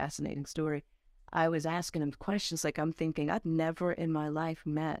really a fascinating story. I was asking him questions like, I'm thinking, I've never in my life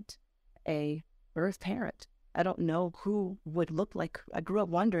met a birth parent. I don't know who would look like. I grew up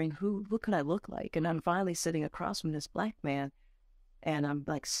wondering, what could I look like? And I'm finally sitting across from this black man, and I'm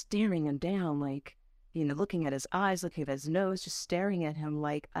like staring him down, like, looking at his eyes, looking at his nose, just staring at him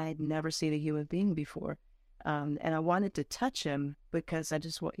like I had never seen a human being before. And I wanted to touch him because I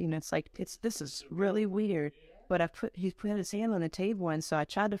just want, it's like, this is really weird. But he put his hand on the table, and so I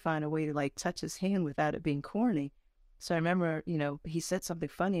tried to find a way to like touch his hand without it being corny. So I remember, he said something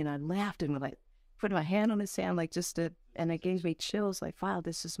funny, and I laughed and like put my hand on his hand, like and it gave me chills, like, wow,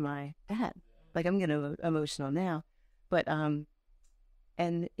 this is my dad. Like, I'm getting emotional now. But,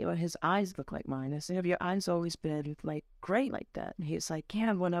 and his eyes look like mine. I said, "Have your eyes always been like great like that?" And he's like,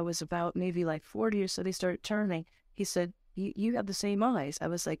 "Yeah, when I was about maybe like 40 or so, they started turning." He said, you have the same eyes." I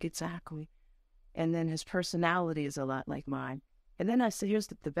was like, "Exactly." And then his personality is a lot like mine. And then I said, here's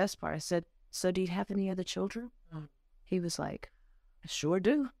the best part. I said, "So do you have any other children?" He was like, "I sure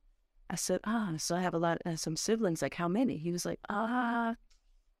do." I said, "So I have some siblings. Like, how many?" He was like,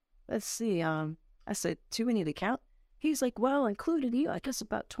 let's see. I said, "Too many to count?" He's like, "Well, including you, I guess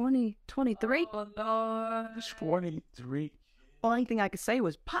about 20, 23. Oh, gosh, 23. Only thing I could say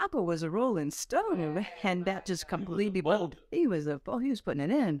was Papa was a rolling stone, and that just completely bold. He was putting it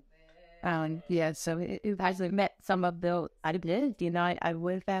in. Yeah, so I met some of the, I did, I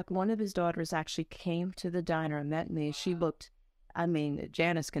went back. One of his daughters actually came to the diner and met me. She looked,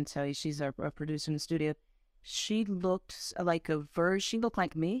 Janice can tell you, she's our producer in the studio. She looked like she looked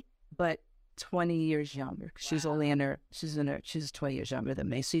like me, but 20 years younger. She's only she's 20 years younger than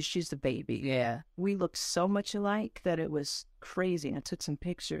me. See, she's the baby. Yeah. We looked so much alike that it was crazy. And I took some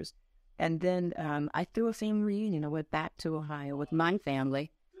pictures. And then I threw a family reunion. I went back to Ohio with my family.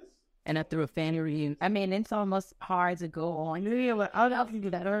 And I threw a family reunion. It's almost hard to go on. We're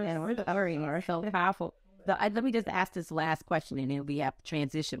so powerful. Let me just ask this last question, and then we have to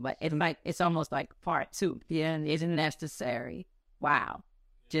transition. But it's almost like part 2. Yeah, and isn't necessary. Wow.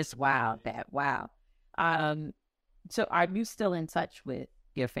 Just wow, wow. So are you still in touch with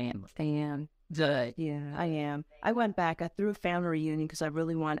your family? I am. Good. Yeah, I am. I went back. I threw a family reunion because I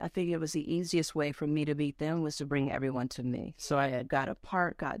figured it was the easiest way for me to meet them was to bring everyone to me. So I had got a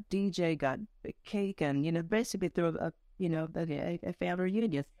park, got DJ, got a cake, and, basically threw a family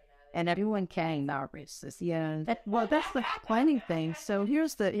reunion. And everyone came. Yeah. That's the funny thing. So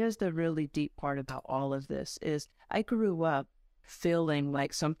here's the really deep part about all of this is I grew up feeling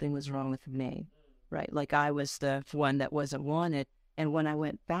like something was wrong with me, right? Like I was the one that wasn't wanted. And when I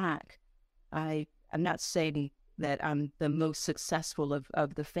went back, I'm not saying that I'm the most successful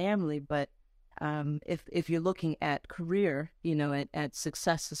of the family, but if you're looking at career, at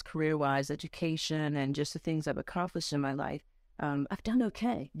successes career-wise, education, and just the things I've accomplished in my life, I've done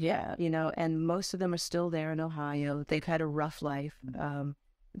okay. Yeah. And most of them are still there in Ohio. They've had a rough life.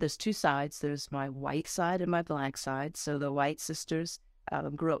 There's 2 sides. There's my white side and my black side. So the white sisters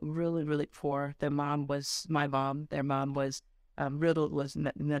grew up really, really poor. Their mom was riddled with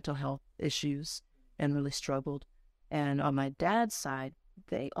mental health issues and really struggled. And on my dad's side,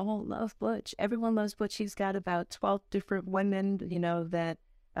 they all love Butch. Everyone loves Butch. He's got about 12 different women, that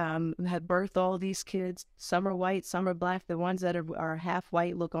had birthed all these kids. Some are white, some are black. The ones that are half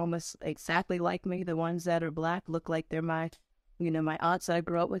white look almost exactly like me. The ones that are black look like they're my aunts that I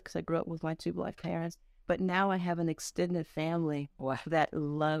grew up with, because I grew up with my 2 black parents. But now I have an extended family that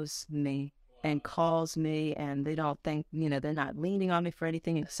loves me and calls me, and they don't think, they're not leaning on me for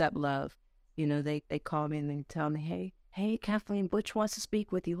anything except love. They call me and they tell me, hey, Kathleen, Butch wants to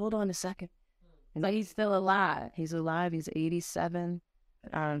speak with you. Hold on a second. And so he's still alive. He's alive. He's 87.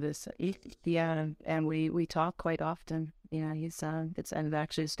 And we talk quite often. I've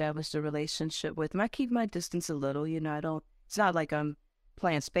actually established a relationship with him. I keep my distance a little. It's not like I'm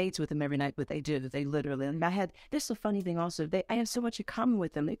playing spades with them every night, but they do. They literally, and this is a funny thing also, I have so much in common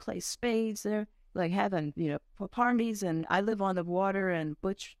with them. They play spades. They're like having, parties, and I live on the water, and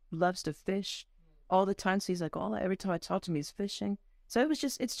Butch loves to fish all the time. So he's like, every time I talk to me, he's fishing. So it's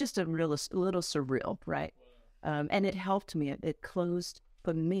just a little surreal, right? And it helped me. It closed,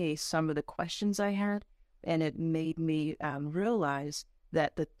 for me, some of the questions I had, and it made me realize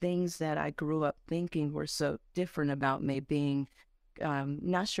that the things that I grew up thinking were so different about me, being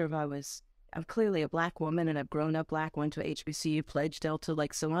not sure if I'm clearly a Black woman, and I've grown up Black, went to HBCU, pledged Delta,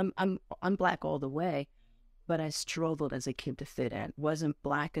 so I'm Black all the way, but I struggled as a kid to fit in. Wasn't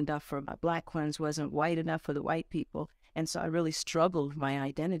Black enough for my Black ones, wasn't white enough for the white people, and so I really struggled with my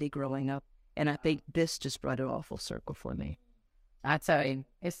identity growing up, and I think this just brought it all full circle for me. I tell you,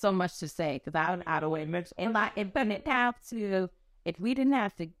 it's so much to say, because I don't way much, and it down to, if we didn't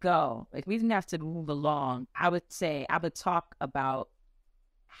have to move along, I would talk about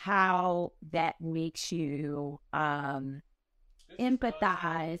how that makes you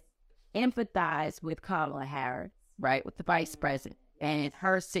empathize with Kamala Harris, right, with the vice president, and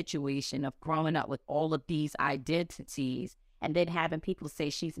her situation of growing up with all of these identities, and then having people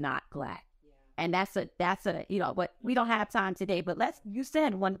say she's not Black. And that's a but we don't have time today, but you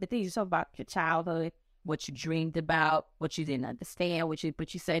said one of the things, you talk about your childhood, what you dreamed about, what you didn't understand,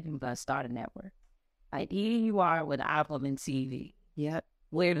 but you said you were going to start a network. Like, here you are with iWoman TV. Yep.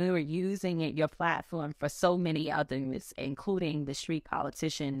 Where we were using your platform for so many others, including the Street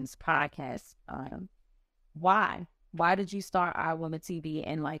Politicians podcast. Why? Why did you start iWoman TV?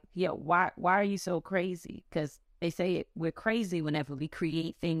 And why are you so crazy? Because they say we're crazy whenever we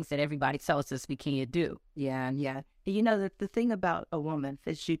create things that everybody tells us we can't do. Yeah. The thing about a woman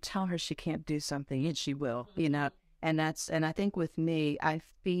is you tell her she can't do something and she will, and I think with me, I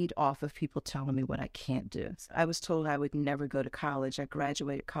feed off of people telling me what I can't do. I was told I would never go to college. I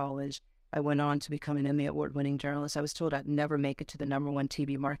graduated college. I went on to become an Emmy Award-winning journalist. I was told I'd never make it to the #1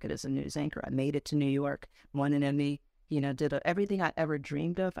 TV market as a news anchor. I made it to New York, won an Emmy, did everything I ever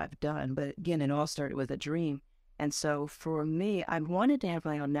dreamed of, I've done. But again, it all started with a dream. And so for me, I wanted to have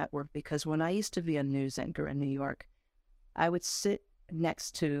my own network because when I used to be a news anchor in New York, I would sit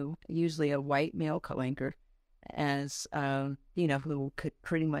next to usually a white male co-anchor as, who could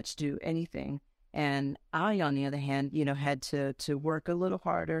pretty much do anything. And I, on the other hand, had to work a lot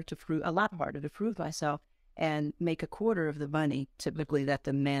harder to prove myself and make a quarter of the money typically that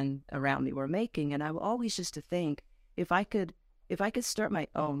the men around me were making. And I always used to think, if I could start my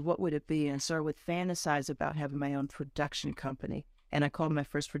own, what would it be? And so I would fantasize about having my own production company. And I called my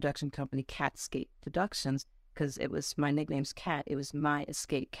first production company Catscape Productions because my nickname's Cat. It was my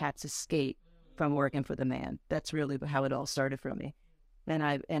escape, Cat's escape from working for the man. That's really how it all started for me. And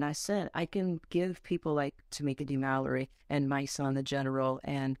I said, I can give people like Tamika D. Mallory and my son, the General,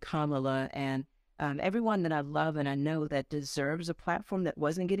 and Kamala, and everyone that I love and I know that deserves a platform that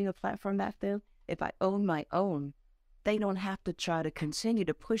wasn't getting a platform back then. If I own my own, they don't have to try to continue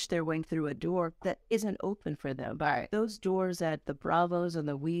to push their way through a door that isn't open for them. Right. Those doors at the Bravos and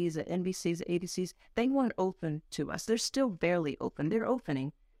the Wees, at NBCs, ABCs, they weren't open to us. They're still barely open. They're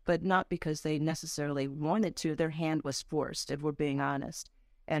opening, but not because they necessarily wanted to. Their hand was forced, if we're being honest.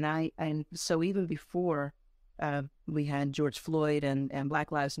 And so even before we had George Floyd and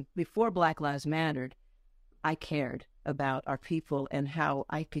before Black Lives Mattered, I cared about our people and how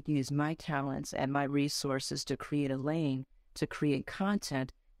I could use my talents and my resources to create a lane, to create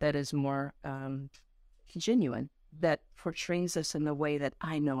content that is more genuine, that portrays us in the way that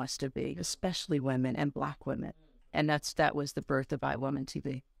I know us to be, especially women and Black women. And that was the birth of iWoman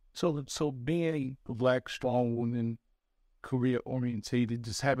TV. So being a Black, strong woman, career-orientated,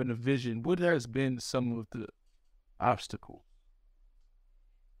 just having a vision, what has been some of the obstacles?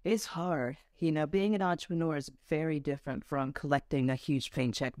 It's hard. Being an entrepreneur is very different from collecting a huge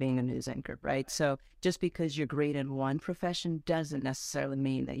paycheck being a news anchor, right? So just because you're great in one profession doesn't necessarily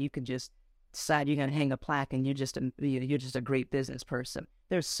mean that you can just decide you're going to hang a plaque and you're just a great business person.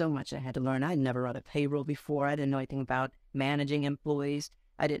 There's so much I had to learn. I'd never run a payroll before. I didn't know anything about managing employees.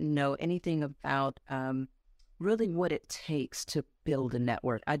 I didn't know anything about really what it takes to build a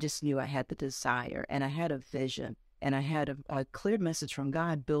network. I just knew I had the desire and I had a vision. And I had a clear message from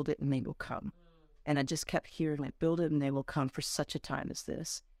God, build it and they will come. And I just kept hearing it, build it and they will come for such a time as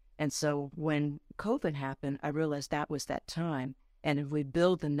this. And so when COVID happened, I realized that was that time. And if we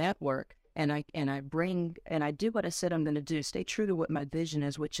build the network and I do what I said I'm going to do, stay true to what my vision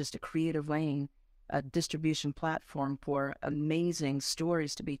is, which is to create a lane, a distribution platform for amazing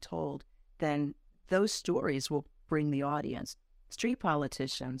stories to be told, then those stories will bring the audience. Street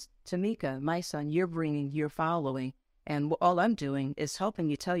Politicians, Tamika, my son, you're bringing your following And all I'm doing is helping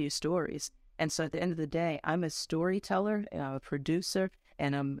you tell your stories. And so at the end of the day, I'm a storyteller, a producer,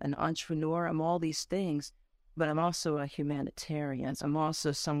 and I'm an entrepreneur. I'm all these things, but I'm also a humanitarian. I'm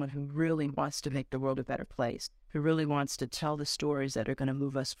also someone who really wants to make the world a better place, who really wants to tell the stories that are going to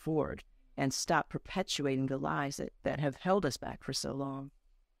move us forward and stop perpetuating the lies that have held us back for so long.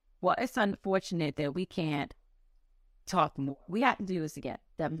 Well, it's unfortunate that we can't talk more. We have to do this again.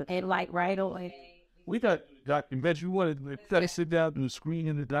 And like right away. We got documents. We gotta sit down and screen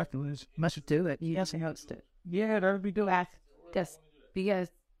in the documents. Must do it. You have to host it. Yeah, that'd be dope. Just because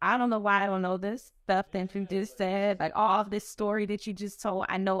I don't know why I don't know this stuff that you just said. Like all of this story that you just told.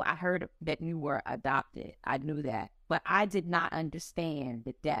 I know I heard that you were adopted. I knew that. But I did not understand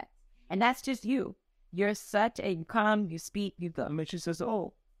the depth. And that's just you. You're such a, you come, you speak, you go. And she says,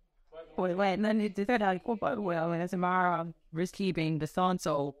 oh, wait, and then it said, like, oh, but well, and tomorrow, risk keeping the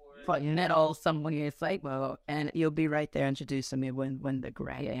so-and-so for metal somewhere. It's like, well, and you'll be right there introducing me when the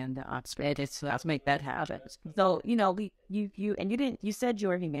gray and the Oxford. Let's make that happen. So, you know, you said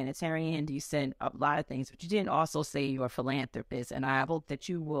you're a humanitarian, you said a lot of things, but you didn't also say you're a philanthropist. And I hope that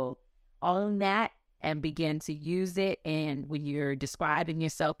you will own that and begin to use it. And when you're describing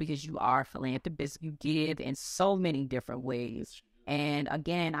yourself, because you are a philanthropist, you give in so many different ways. And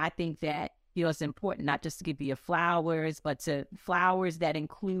again, I think that, you know, it's important not just to give you flowers, but to flowers that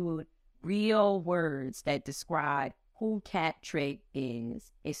include real words that describe who Cat Trigg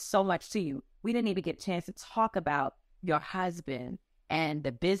is. It's so much to you. We didn't even get a chance to talk about your husband and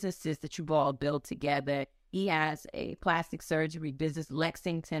the businesses that you've all built together. He has a plastic surgery business,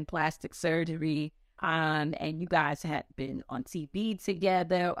 Lexington Plastic Surgery. And you guys had been on TV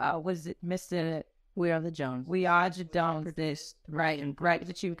together. Was it Mr. We Are the Jones? We Are the Jones. This right and right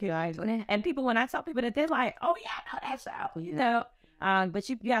that you guys. And people, when I tell people that, they're like, "Oh yeah, no, that's out," you know. But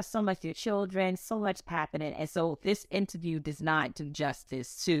you have so much, your children, so much happening, and so this interview does not do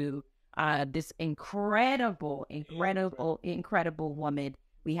justice to this incredible woman.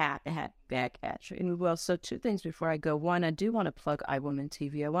 We have to have back at you. Well, so two things before I go. One, I do want to plug iWoman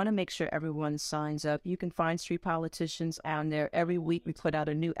TV. I want to make sure everyone signs up. You can find Street Politicians on there. Every week we put out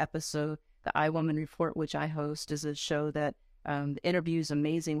a new episode. The iWoman Report, which I host, is a show that interviews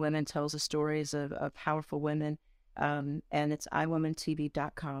amazing women, tells the stories of powerful women. And it's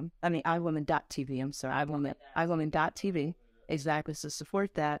iWomanTV.com. I mean, iWoman.tv. I'm sorry, iWoman.tv. Exactly. So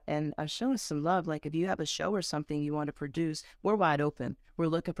support that and show us some love. Like if you have a show or something you want to produce, we're wide open. We're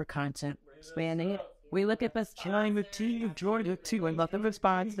looking for content. Expanding it. We look at this China too, Georgia too, and love the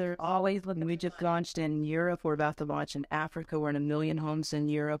response. They're always looking. We just launched in Europe. We're about to launch in Africa. We're in 1 million homes in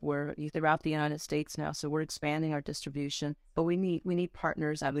Europe. We're throughout the United States now. So we're expanding our distribution. But we need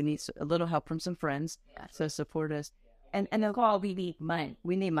partners. We need a little help from some friends. So support us. And they'll call, we need money.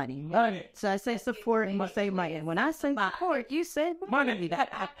 We need money. So I say support and you say money. And when I say support, you say money.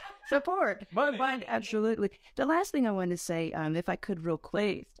 Support. Money. Absolutely. The last thing I want to say, if I could real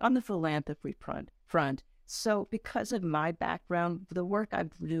quick, on the philanthropy front. So because of my background, the work I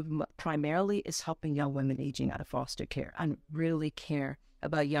do primarily is helping young women aging out of foster care. I really care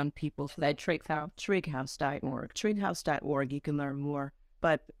about young people. So that Trighouse.org. Trighouse.org, you can learn more.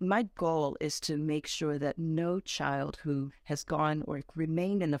 But my goal is to make sure that no child who has gone or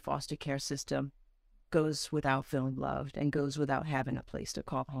remained in the foster care system goes without feeling loved and goes without having a place to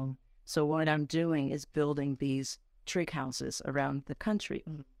call home. So what I'm doing is building these trig houses around the country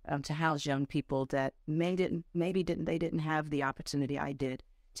to house young people that maybe didn't have the opportunity I did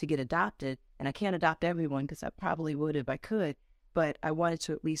to get adopted. And I can't adopt everyone because I probably would if I could, but I wanted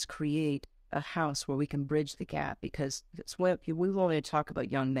to at least create a house where we can bridge the gap, because we only talk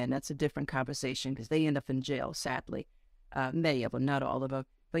about young men. That's a different conversation because they end up in jail, sadly. Many of them, not all of them.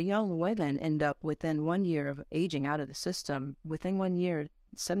 But young women end up within 1 year of aging out of the system. Within 1 year,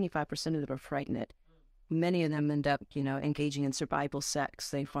 75% of them are pregnant. Many of them end up, engaging in survival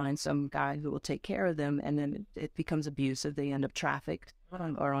sex. They find some guy who will take care of them, and then it becomes abusive. They end up trafficked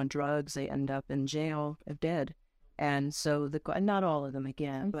or on drugs. They end up in jail, dead. And so, not all of them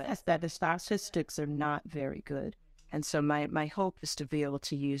again, but the statistics are not very good. And so my hope is to be able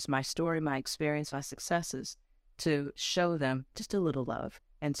to use my story, my experience, my successes to show them just a little love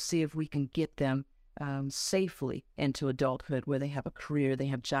and see if we can get them safely into adulthood where they have a career, they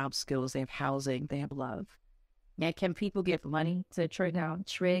have job skills, they have housing, they have love. Now, can people give money to Trighouse?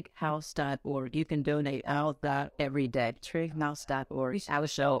 Trighouse.org. You can donate out that every day. Trighouse.org. I will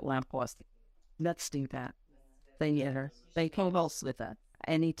show lamppost. Let's do that. They can host with us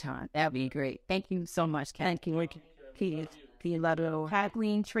anytime. That'd be great. Thank you so much, Kat. Thank you. Kathleen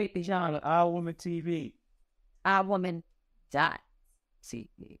Trigg-Bijan. iWoman TV. iWoman.tv.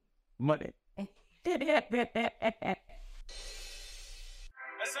 Money.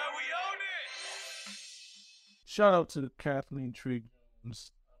 That's how we own it. Shout out to Kathleen Trigg,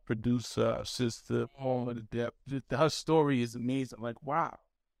 producer, sister, home of the depth. Her story is amazing. Like, wow.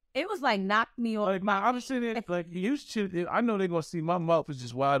 It was like knocked me off. Like, I'm sitting there, like, you should, I know they're going to see my mouth is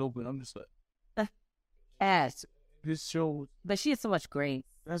just wide open. I'm just like, ass. This show. But she has so much grace.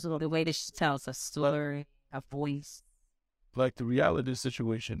 That's what the way that she tells her story, her voice. Like, the reality of the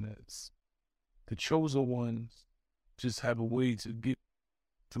situation is the chosen ones just have a way to get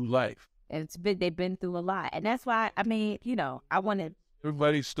through life. And they've been through a lot. And that's why, I mean, you know, I wanted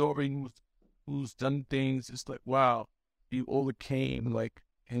everybody's story who's done things. It's like, wow, you overcame, like,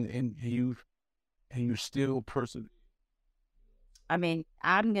 and you're still a person. I mean,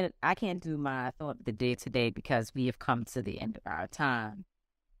 I can't do my thought of the day today because we have come to the end of our time.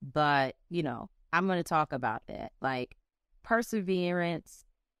 But, you know, I'm going to talk about that, like perseverance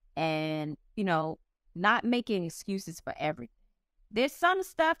and, you know, not making excuses for everything. There's some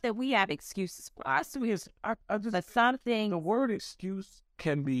stuff that we have excuses for. But something. The word excuse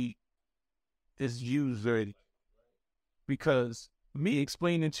is used already. Because me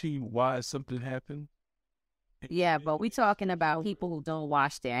explaining to you why something happened. Yeah, but we're talking about people who don't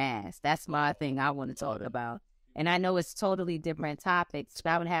wash their ass. That's my thing I want to talk about. And I know it's totally different topics, but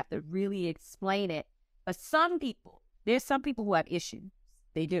I would have to really explain it. But there's some people who have issues.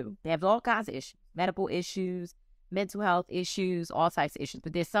 They do. They have all kinds of issues, medical issues, mental health issues, all types of issues.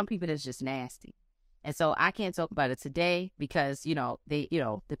 But there's some people that's just nasty. And so I can't talk about it today because, you know, the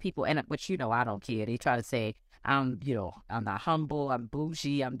people, which, you know, I don't care. They try to say, I'm not humble, I'm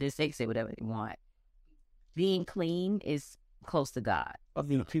bougie, I'm this, they say whatever they want. Being clean is close to God. I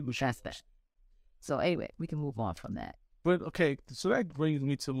mean, people that's that. So anyway, we can move on from that. But okay, so that brings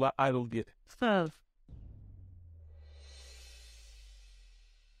me to what I don't get.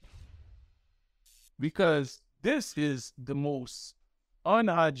 Because this is the most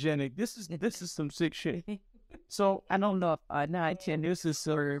unhygienic. This is some sick shit. So I don't know if unhygienic. This is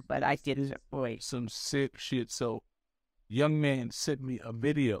but I get it. Boy, some sick shit. So, young man sent me a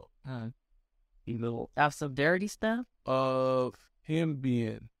video. Of some dirty stuff of him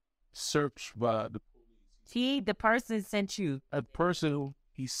being searched by the police. The person sent you a person who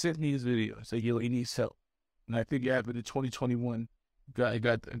he sent me his video. Said, "Yo, he needs help." And I think after the 2021, got a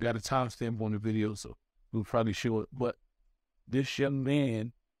timestamp on the video, so we'll probably show it. But this young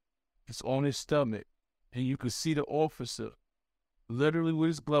man is on his stomach, and you can see the officer literally with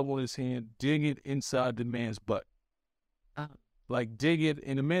his glove on his hand digging inside the man's butt. Like digging,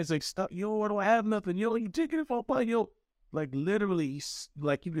 and the man's like, "Stop, yo, I don't have nothing, yo, you digging in my butt, yo." Like literally,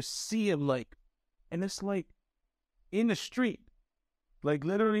 like you can see him, like, and it's like in the street, like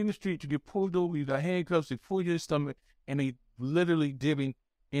literally in the street. You get pulled over, you got handcuffs, they pull your stomach, and they literally digging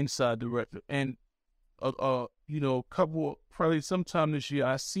inside the rectum. And probably sometime this year,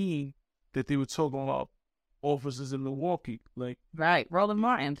 I seen that they were talking about officers in Milwaukee, like right. Roland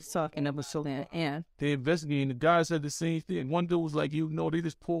Martin was talking about something, and they investigating. The guys said the same thing. One dude was like, they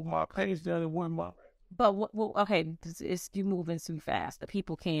just pulled my pants down and went my. But okay, you moving too fast. The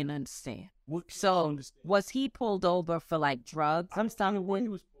people can't understand. Was he pulled over for like drugs? I'm starting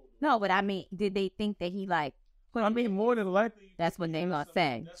when. No, but I mean, did they think that he like? I mean, more than likely, that's what they're gonna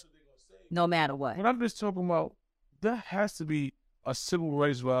say. No matter what. But I'm just talking about that has to be a civil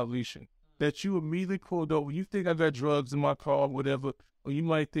rights violation. That you immediately pulled over. You think I got drugs in my car or whatever, or you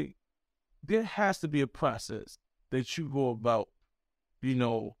might think there has to be a process that you go about,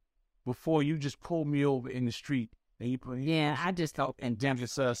 before you just pull me over in the street and you put I just thought and damn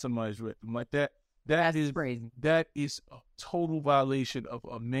inside somebody's rectum like that. That is crazy. That is a total violation of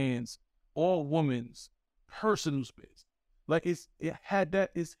a man's or woman's personal space. Like it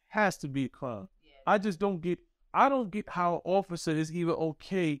has to be a crime. Yeah. I don't get how an officer is even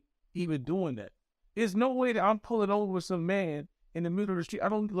okay even doing that. There's no way that I'm pulling over some man in the middle of the street. I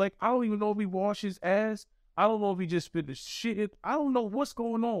don't even know if he washes his ass. I don't know if he just spit the shit. I don't know what's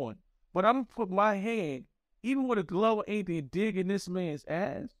going on. But I'm gonna put my hand, even with a glove or anything, digging this man's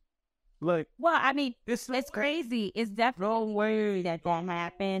ass. Like, well, I mean, it's crazy. It's definitely no way that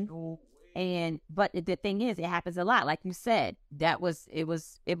happened. But the thing is, it happens a lot. Like you said, it was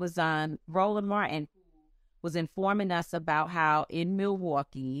Roland Martin was informing us about how in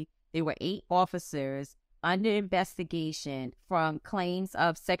Milwaukee there were 8 officers under investigation from claims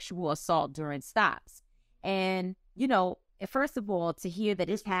of sexual assault during stops. And first of all, to hear that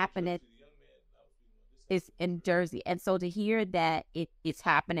it's happening is in Jersey, and so to hear that it's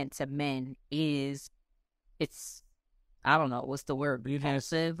happening to men it's I don't know what's the word,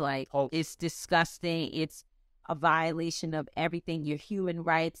 repulsive. Like it's disgusting. It's a violation of everything, your human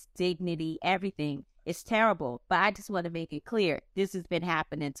rights, dignity, everything. It's terrible. But I just want to make it clear, this has been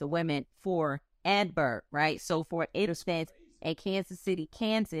happening to women forever, right? So for instance, in Kansas City,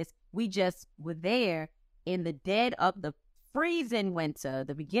 Kansas, we just were there in the dead of the freezing winter,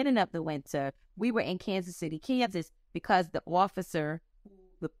 the beginning of the winter. We were in Kansas City, Kansas, because the officer,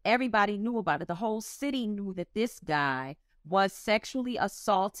 everybody knew about it. The whole city knew that this guy was sexually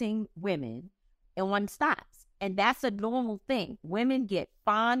assaulting women on stops. And that's a normal thing. Women get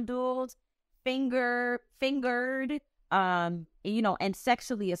fondled, fingered, and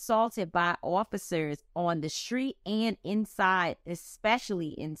sexually assaulted by officers on the street and inside, especially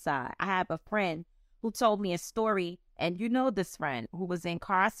inside. I have a friend who told me a story, and you know this friend who was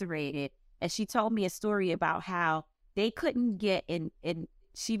incarcerated, and she told me a story about how they couldn't get in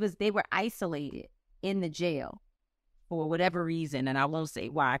they were isolated in the jail for whatever reason, and I won't say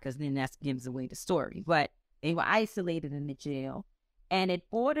why because then that gives away the story, but they were isolated in the jail, and in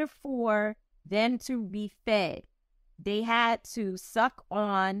order for them to be fed, they had to suck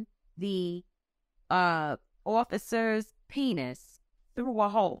on the officer's penis through a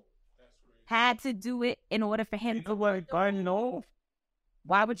hole. Had to do it in order for him to work.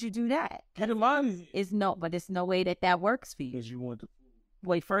 Why would you do that? It's no way that works for you. Because you want the food.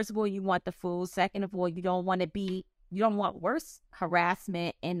 Wait, first of all, you want the food. Second of all, you don't want worse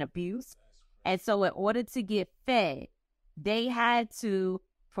harassment and abuse. And so in order to get fed, they had to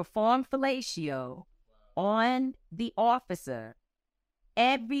perform fellatio on the officer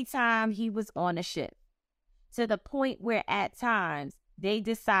every time he was on a shift, to the point where at times they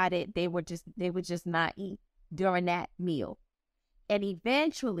decided they would just not eat during that meal. And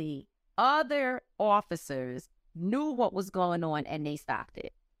eventually other officers knew what was going on and they stopped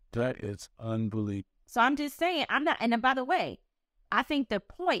it. That is unbelievable. So I'm just saying, and by the way, I think the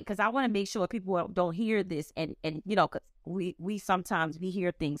point, because I want to make sure people don't hear this, and because we sometimes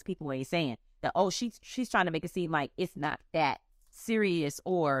hear things people ain't saying, that, oh, she's trying to make it seem like it's not that serious,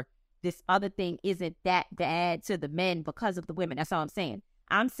 or this other thing isn't that bad to the men because of the women. That's all I'm saying.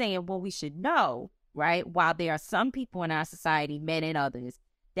 I'm saying what we should know, right? While there are some people in our society, men and others,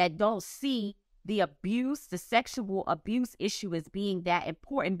 that don't see the sexual abuse issue as being that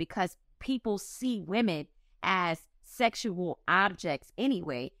important, because people see women as sexual objects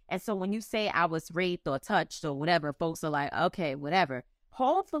anyway. And so when you say I was raped or touched or whatever, folks are like, okay, whatever.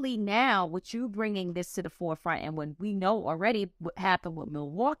 Hopefully now with you bringing this to the forefront, and when we know already what happened with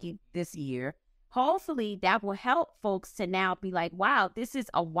Milwaukee this year, hopefully that will help folks to now be like, wow, this is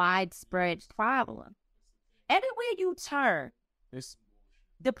a widespread problem. Everywhere you turn,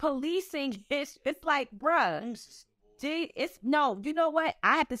 the policing, it's like, bruh, you know what?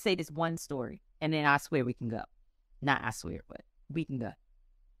 I have to say this one story, and then I swear we can go. Not I swear, but we can go.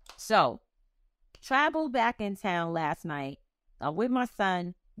 So, traveled back in town last night with my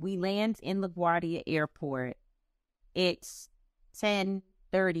son. We land in LaGuardia Airport. It's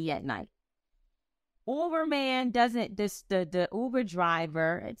 10:30 at night. Uber man the Uber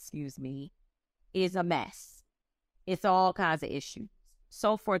driver, is a mess. It's all kinds of issues.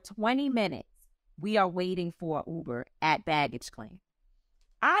 So for 20 minutes, we are waiting for Uber at baggage claim.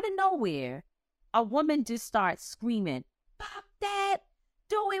 Out of nowhere, a woman just starts screaming, "Fuck that!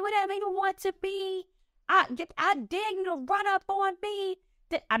 Do it whatever you want to be. I dare you to run up on me."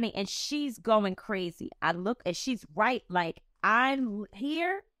 And she's going crazy. I look and she's right, like I'm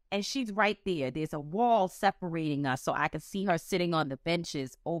here and she's right there. There's a wall separating us, so I can see her sitting on the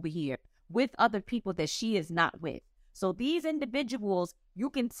benches over here with other people that she is not with. So these individuals, you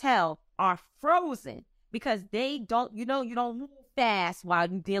can tell, are frozen because they don't, you don't move fast while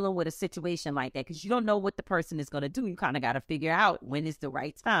you're dealing with a situation like that, because you don't know what the person is going to do. You kind of got to figure out when is the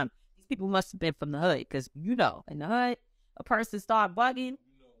right time. These people must have been from the hood, because in the hood, a person start bugging,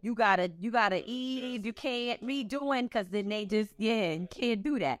 you gotta eat, you can't be doing, because then they just, you can't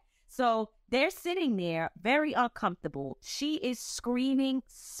do that. So they're sitting there very uncomfortable. She is screaming,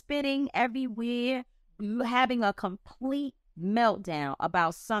 spitting everywhere, having a complete meltdown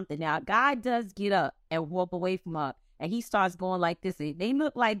about something. Now, a guy does get up and walk away from her, and he starts going like this. They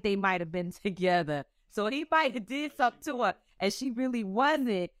look like they might have been together. So he might have did something to her, and she really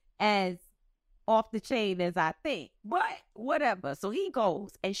wasn't as off the chain as I think. But whatever. So he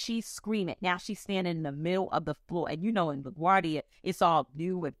goes, and she's screaming. Now she's standing in the middle of the floor. And in LaGuardia, it's all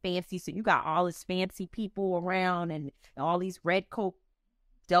new and fancy. So you got all this fancy people around and all these red coat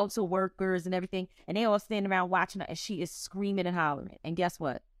Delta workers and everything. And they all standing around watching her, and she is screaming and hollering. And guess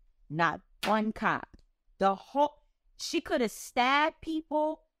what? Not one cop. She could have stabbed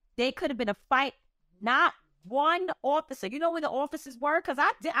people. They could have been a fight. Not one officer. You know where the officers were? Because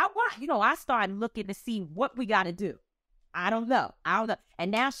I started looking to see what we got to do. I don't know.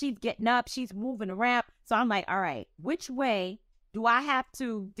 And now she's getting up, she's moving around. So I'm like, all right, which way do I have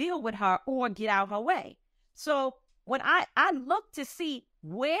to deal with her or get out her way? So when I look to see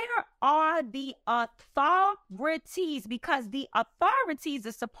where are the authorities, because the authorities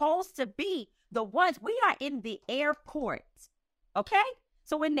are supposed to be the ones, we are in the airport, okay?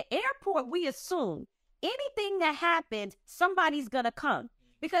 So in the airport, we assume anything that happens, somebody's going to come.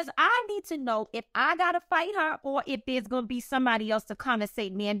 Because I need to know if I got to fight her or if there's going to be somebody else to come and say,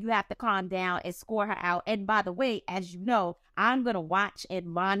 man, you have to calm down, escort her out. And by the way, as you know, I'm going to watch and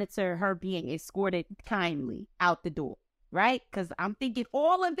monitor her being escorted kindly out the door, right? Because I'm thinking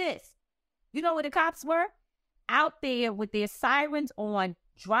all of this. You know where the cops were? Out there with their sirens on,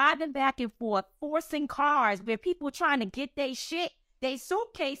 driving back and forth, forcing cars where people trying to get their shit, their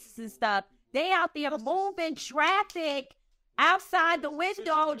suitcases and stuff. They out there moving traffic outside the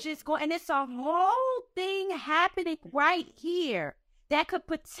window, just going, and it's a whole thing happening right here that could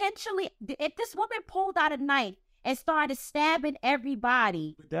potentially, if this woman pulled out a knife and started stabbing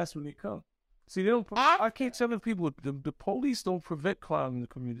everybody. But that's when they come. See, they don't. I keep telling people the police don't prevent crime in the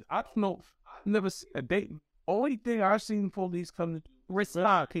community. I don't know. I've never seen a date. Only thing I've seen police come to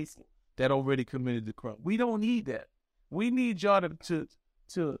respond people that already committed the crime. We don't need that. We need y'all to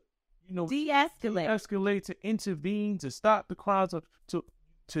de-escalate, to intervene, to stop the crimes,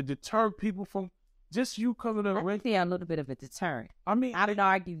 to deter people from just you coming up. I think a little bit of a deterrent. I mean, I would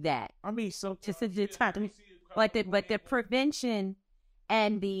argue that. I mean, so just a deterrent, but the prevention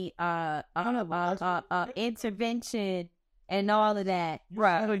and the intervention and all of that,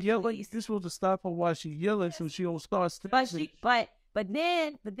 right? This was to stop her while she yelling, so she don't start. But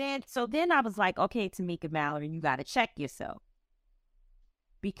then, so then I was like, okay, Tamika Mallory, you got to check yourself.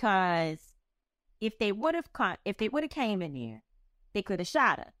 Because if they would have came in here, they could have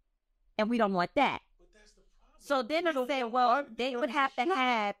shot her. And we don't want that. So then it'll say, well, they would have to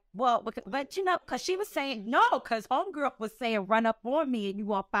have, but you know, because she was saying, no, because homegirl was saying, run up on me and you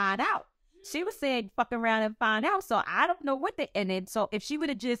won't find out. She was saying, fuck around and find out. So I don't know what and then, so if she would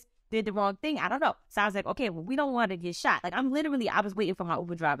have just did the wrong thing, I don't know. So I was like, okay, well, we don't want to get shot. Like, I was waiting for my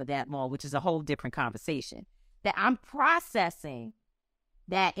Uber driver that long, which is a whole different conversation. That I'm processing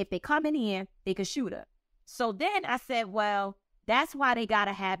that if they come in here, they could shoot her. So then I said, well, that's why they got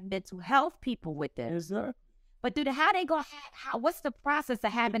to have mental health people with them. Is there? But what's the process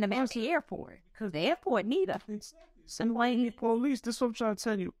of having them at the airport? Because the airport need them. Somebody police, this is what I'm trying to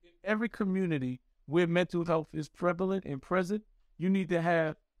tell you. In every community where mental health is prevalent and present, you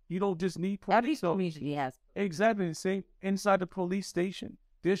don't just need police. Every community has. Exactly the same. Inside the police station,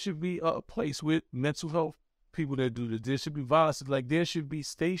 there should be a place with mental health people that do this. There should be violence. Like, there should be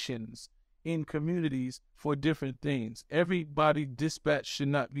stations in communities for different things. Everybody dispatch should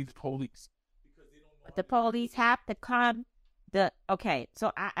not be the police. But the police have to come.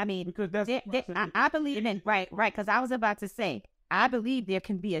 So I mean, because that's I believe in right. Because I was about to say, I believe there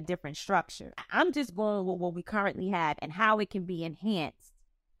can be a different structure. I'm just going with what we currently have and how it can be enhanced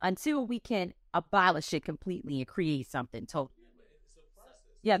until we can abolish it completely and create something totally.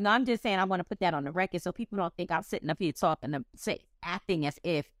 Yeah, no, I'm just saying I want to put that on the record so people don't think I'm sitting up here acting as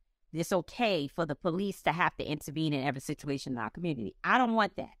if it's okay for the police to have to intervene in every situation in our community. I don't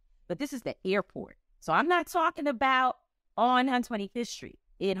want that. But this is the airport. So I'm not talking about on 125th Street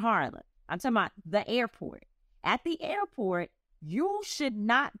in Harlem. I'm talking about the airport. At the airport, you should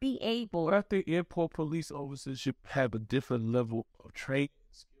not be able... I think airport police officers should have a different level of training.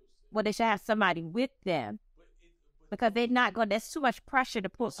 Well, they should have somebody with them. Because they're not going... There's too much pressure to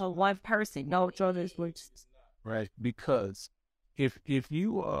put on one person. No, right, because if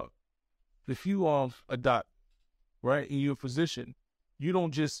you are a doctor, right, and you're a physician, you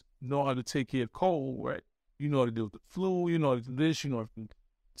don't just know how to take care of cold, right? You know how to deal with the flu, you know how to do this, you know how to do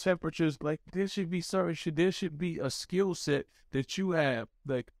temperatures. Like, there should be a skill set that you have.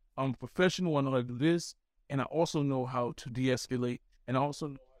 Like, I'm a professional, I know how to do this, and I also know how to de-escalate, and I also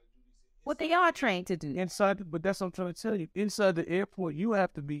know what they are trained to do. But that's what I'm trying to tell you. Inside the airport, you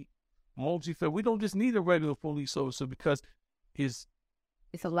have to be multi-faceted. We don't just need a regular police officer because it's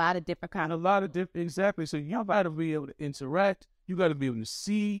a lot of different kinds. Exactly. So you got to be able to interact. You got to be able to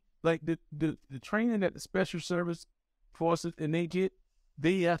see, like the training that the special service forces and they get.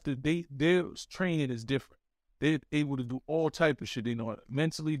 Their training is different. They're able to do all type of shit. They know how to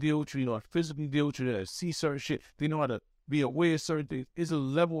mentally deal with you. They know how to physically deal with you. They know how to see certain shit. They know how to be aware of certain things. It's a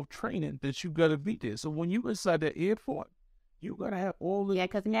level of training that you got to be there. So when you inside the airport, you got to have all the... Yeah,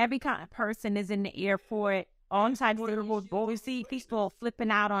 because every kind of person is in the airport. All types of we see people flipping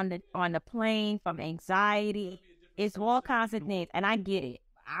out on the plane from anxiety. It's all kinds of things. And I get it.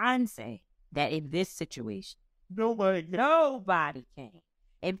 I'm saying that in this situation, Nobody came.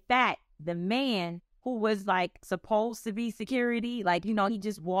 In fact, the man who was like supposed to be security, like, you know, he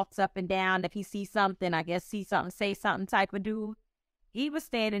just walks up and down. If he sees something, I guess see something, say something type of dude. He was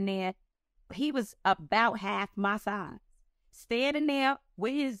standing there. He was about half my size. Standing there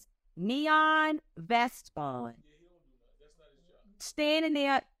with his neon vest on. Standing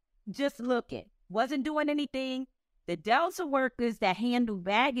there just looking. Wasn't doing anything. The Delta workers that handle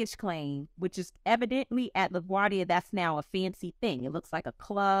baggage claim, which is evidently at LaGuardia, that's now a fancy thing. It looks like a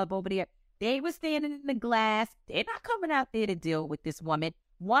club over there. They were standing in the glass. They're not coming out there to deal with this woman.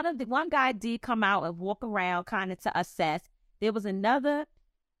 One guy did come out and walk around kind of to assess. There was another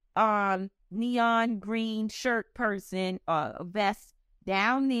neon green shirt person, vest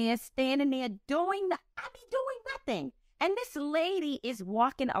down there, standing there doing nothing. And this lady is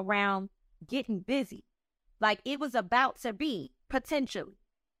walking around getting busy. Like it was about to be, potentially.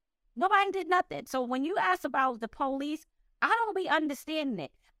 Nobody did nothing. So when you ask about the police, I don't be understanding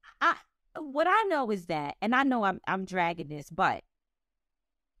it. What I know is that, and I know I'm dragging this, but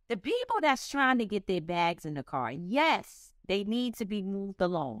the people that's trying to get their bags in the car, yes, they need to be moved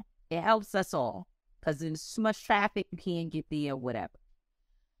along. It helps us all because there's so much traffic, you can't get there or whatever.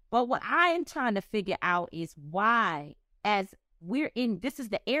 But what I am trying to figure out is why, as this is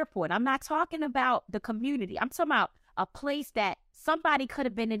the airport. I'm not talking about the community. I'm talking about a place that somebody could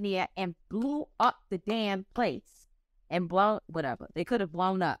have been in there and blew up the damn place and they could have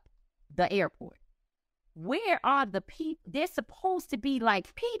blown up the airport. Where are the people? They're supposed to be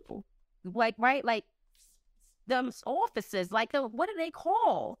like people, like, right? Like them officers, like what are they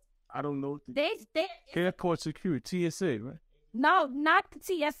called? I don't know. They Airport security, TSA, right? No, not the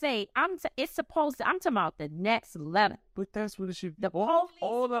TSA. It's supposed to. I'm talking about the next level. But that's what it should be. The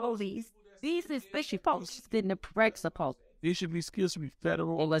all the police. These is supposed to the correct supposed. They should be skills to be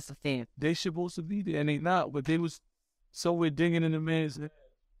federal. Well, that's the thing. They supposed to be there, and they not. But they was somewhere digging in the man's head.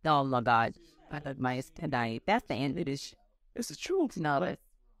 Oh my God, that's the end of this shit. It's the truth. No, but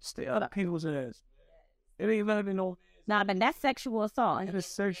stay out of people's ass. It ain't letting no. Nah, but that's sexual assault. It's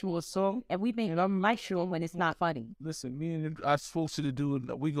sexual assault, and we been. I'm like sure when it's not funny. Listen, me and I supposed to do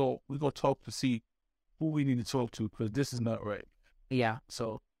it. We go talk to see who we need to talk to because this is not right. Yeah.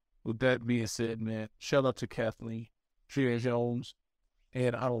 So, with that being said, man, shout out to Kathleen Jones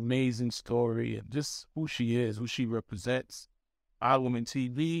and her amazing story and just who she is, who she represents. iWoman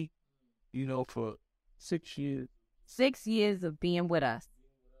TV, you know, for 6 years. 6 years of being with us.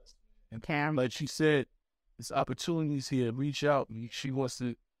 And Cam, like she said, there's opportunities here. Reach out. She wants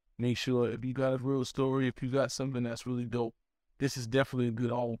to make sure if you got a real story, if you got something that's really dope, this is definitely a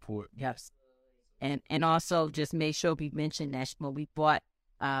good home for it. Yes. And also just make sure we mention that when we bought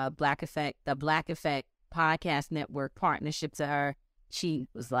the Black Effect Podcast Network partnership to her, she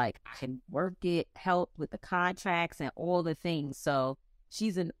was like, I can work it, help with the contracts and all the things. So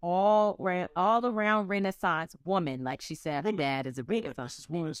she's an all-around Renaissance woman. Like she said, her dad is a Renaissance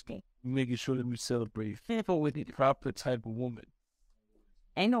woman. Making sure that we celebrate people with the proper type of woman.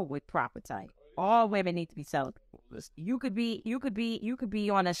 Ain't no with proper type. All women need to be celebrated. You could be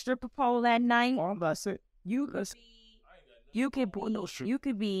on a stripper pole that night. Oh, I'm about to say. You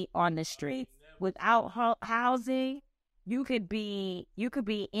could be on the streets without housing. You could be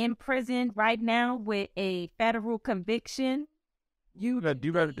in prison right now with a federal conviction. You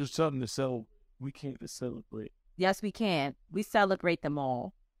gotta do something to celebrate. We can't just celebrate. Yes, we can. We celebrate them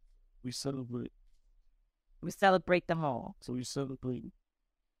all. We celebrate them all. So we celebrate.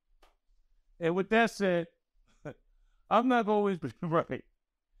 And with that said, I'm not always right.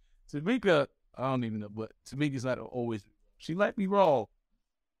 Tamika, I don't even know, but Tamika's not always. She might be wrong,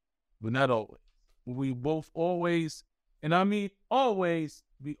 but not always. We both always, and I mean always,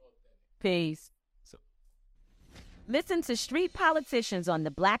 be peace. Listen to Street Politicians on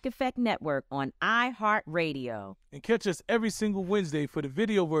the Black Effect Network on iHeartRadio. And catch us every single Wednesday for the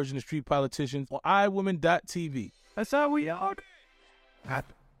video version of Street Politicians on iWoman.tv. That's how we are.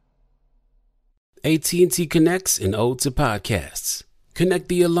 AT&T connects an ode to podcasts. Connect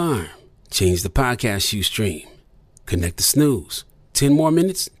the alarm. Change the podcast you stream. Connect the snooze. 10 more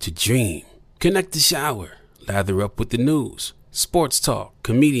minutes to dream. Connect the shower. Lather up with the news, sports talk,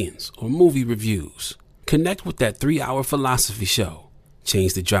 comedians, or movie reviews. Connect with that 3-hour philosophy show.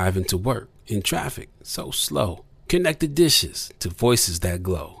 Change the drive into work in traffic so slow. Connect the dishes to voices that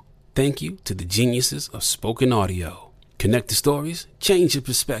glow. Thank you to the geniuses of spoken audio. Connect the stories, change your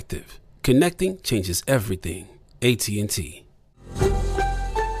perspective. Connecting changes everything. AT&T.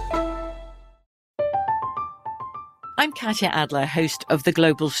 I'm Katya Adler, host of The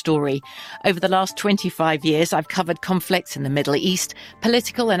Global Story. Over the last 25 years, I've covered conflicts in the Middle East,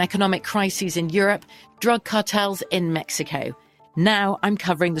 political and economic crises in Europe, drug cartels in Mexico. Now I'm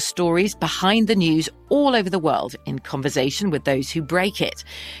covering the stories behind the news all over the world in conversation with those who break it.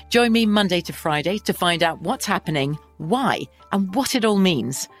 Join me Monday to Friday to find out what's happening, why, and what it all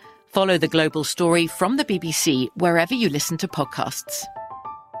means. Follow The Global Story from the BBC wherever you listen to podcasts.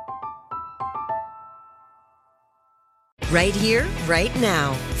 Right here, right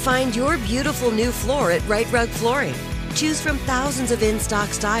now. Find your beautiful new floor at Right Rug Flooring. Choose from thousands of in-stock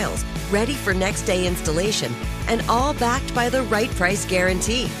styles, ready for next day installation, and all backed by the right price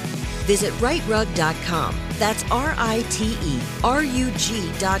guarantee. Visit rightrug.com. That's RITERUG.com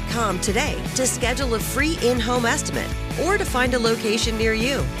today to schedule a free in-home estimate or to find a location near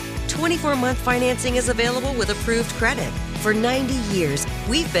you. 24-month financing is available with approved credit. For 90 years,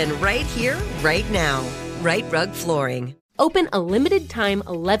 we've been right here, right now. Right Rug Flooring. Open a limited-time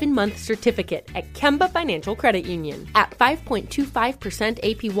 11-month certificate at Kemba Financial Credit Union. At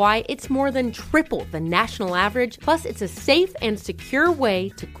 5.25% APY, it's more than triple the national average, plus it's a safe and secure way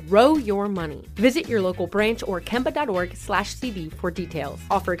to grow your money. Visit your local branch or kemba.org/cb for details.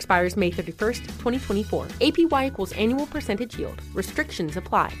 Offer expires May 31st, 2024. APY equals annual percentage yield. Restrictions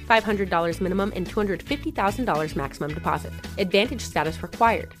apply. $500 minimum and $250,000 maximum deposit. Advantage status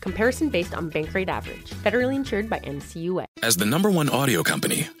required. Comparison based on bank rate average. Federally insured by NCUA. As the #1 audio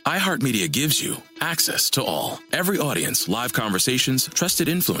company, iHeartMedia gives you access to all. Every audience, live conversations, trusted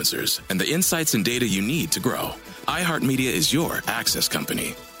influencers, and the insights and data you need to grow. iHeartMedia is your access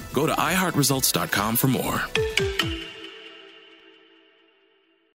company. Go to iHeartResults.com for more.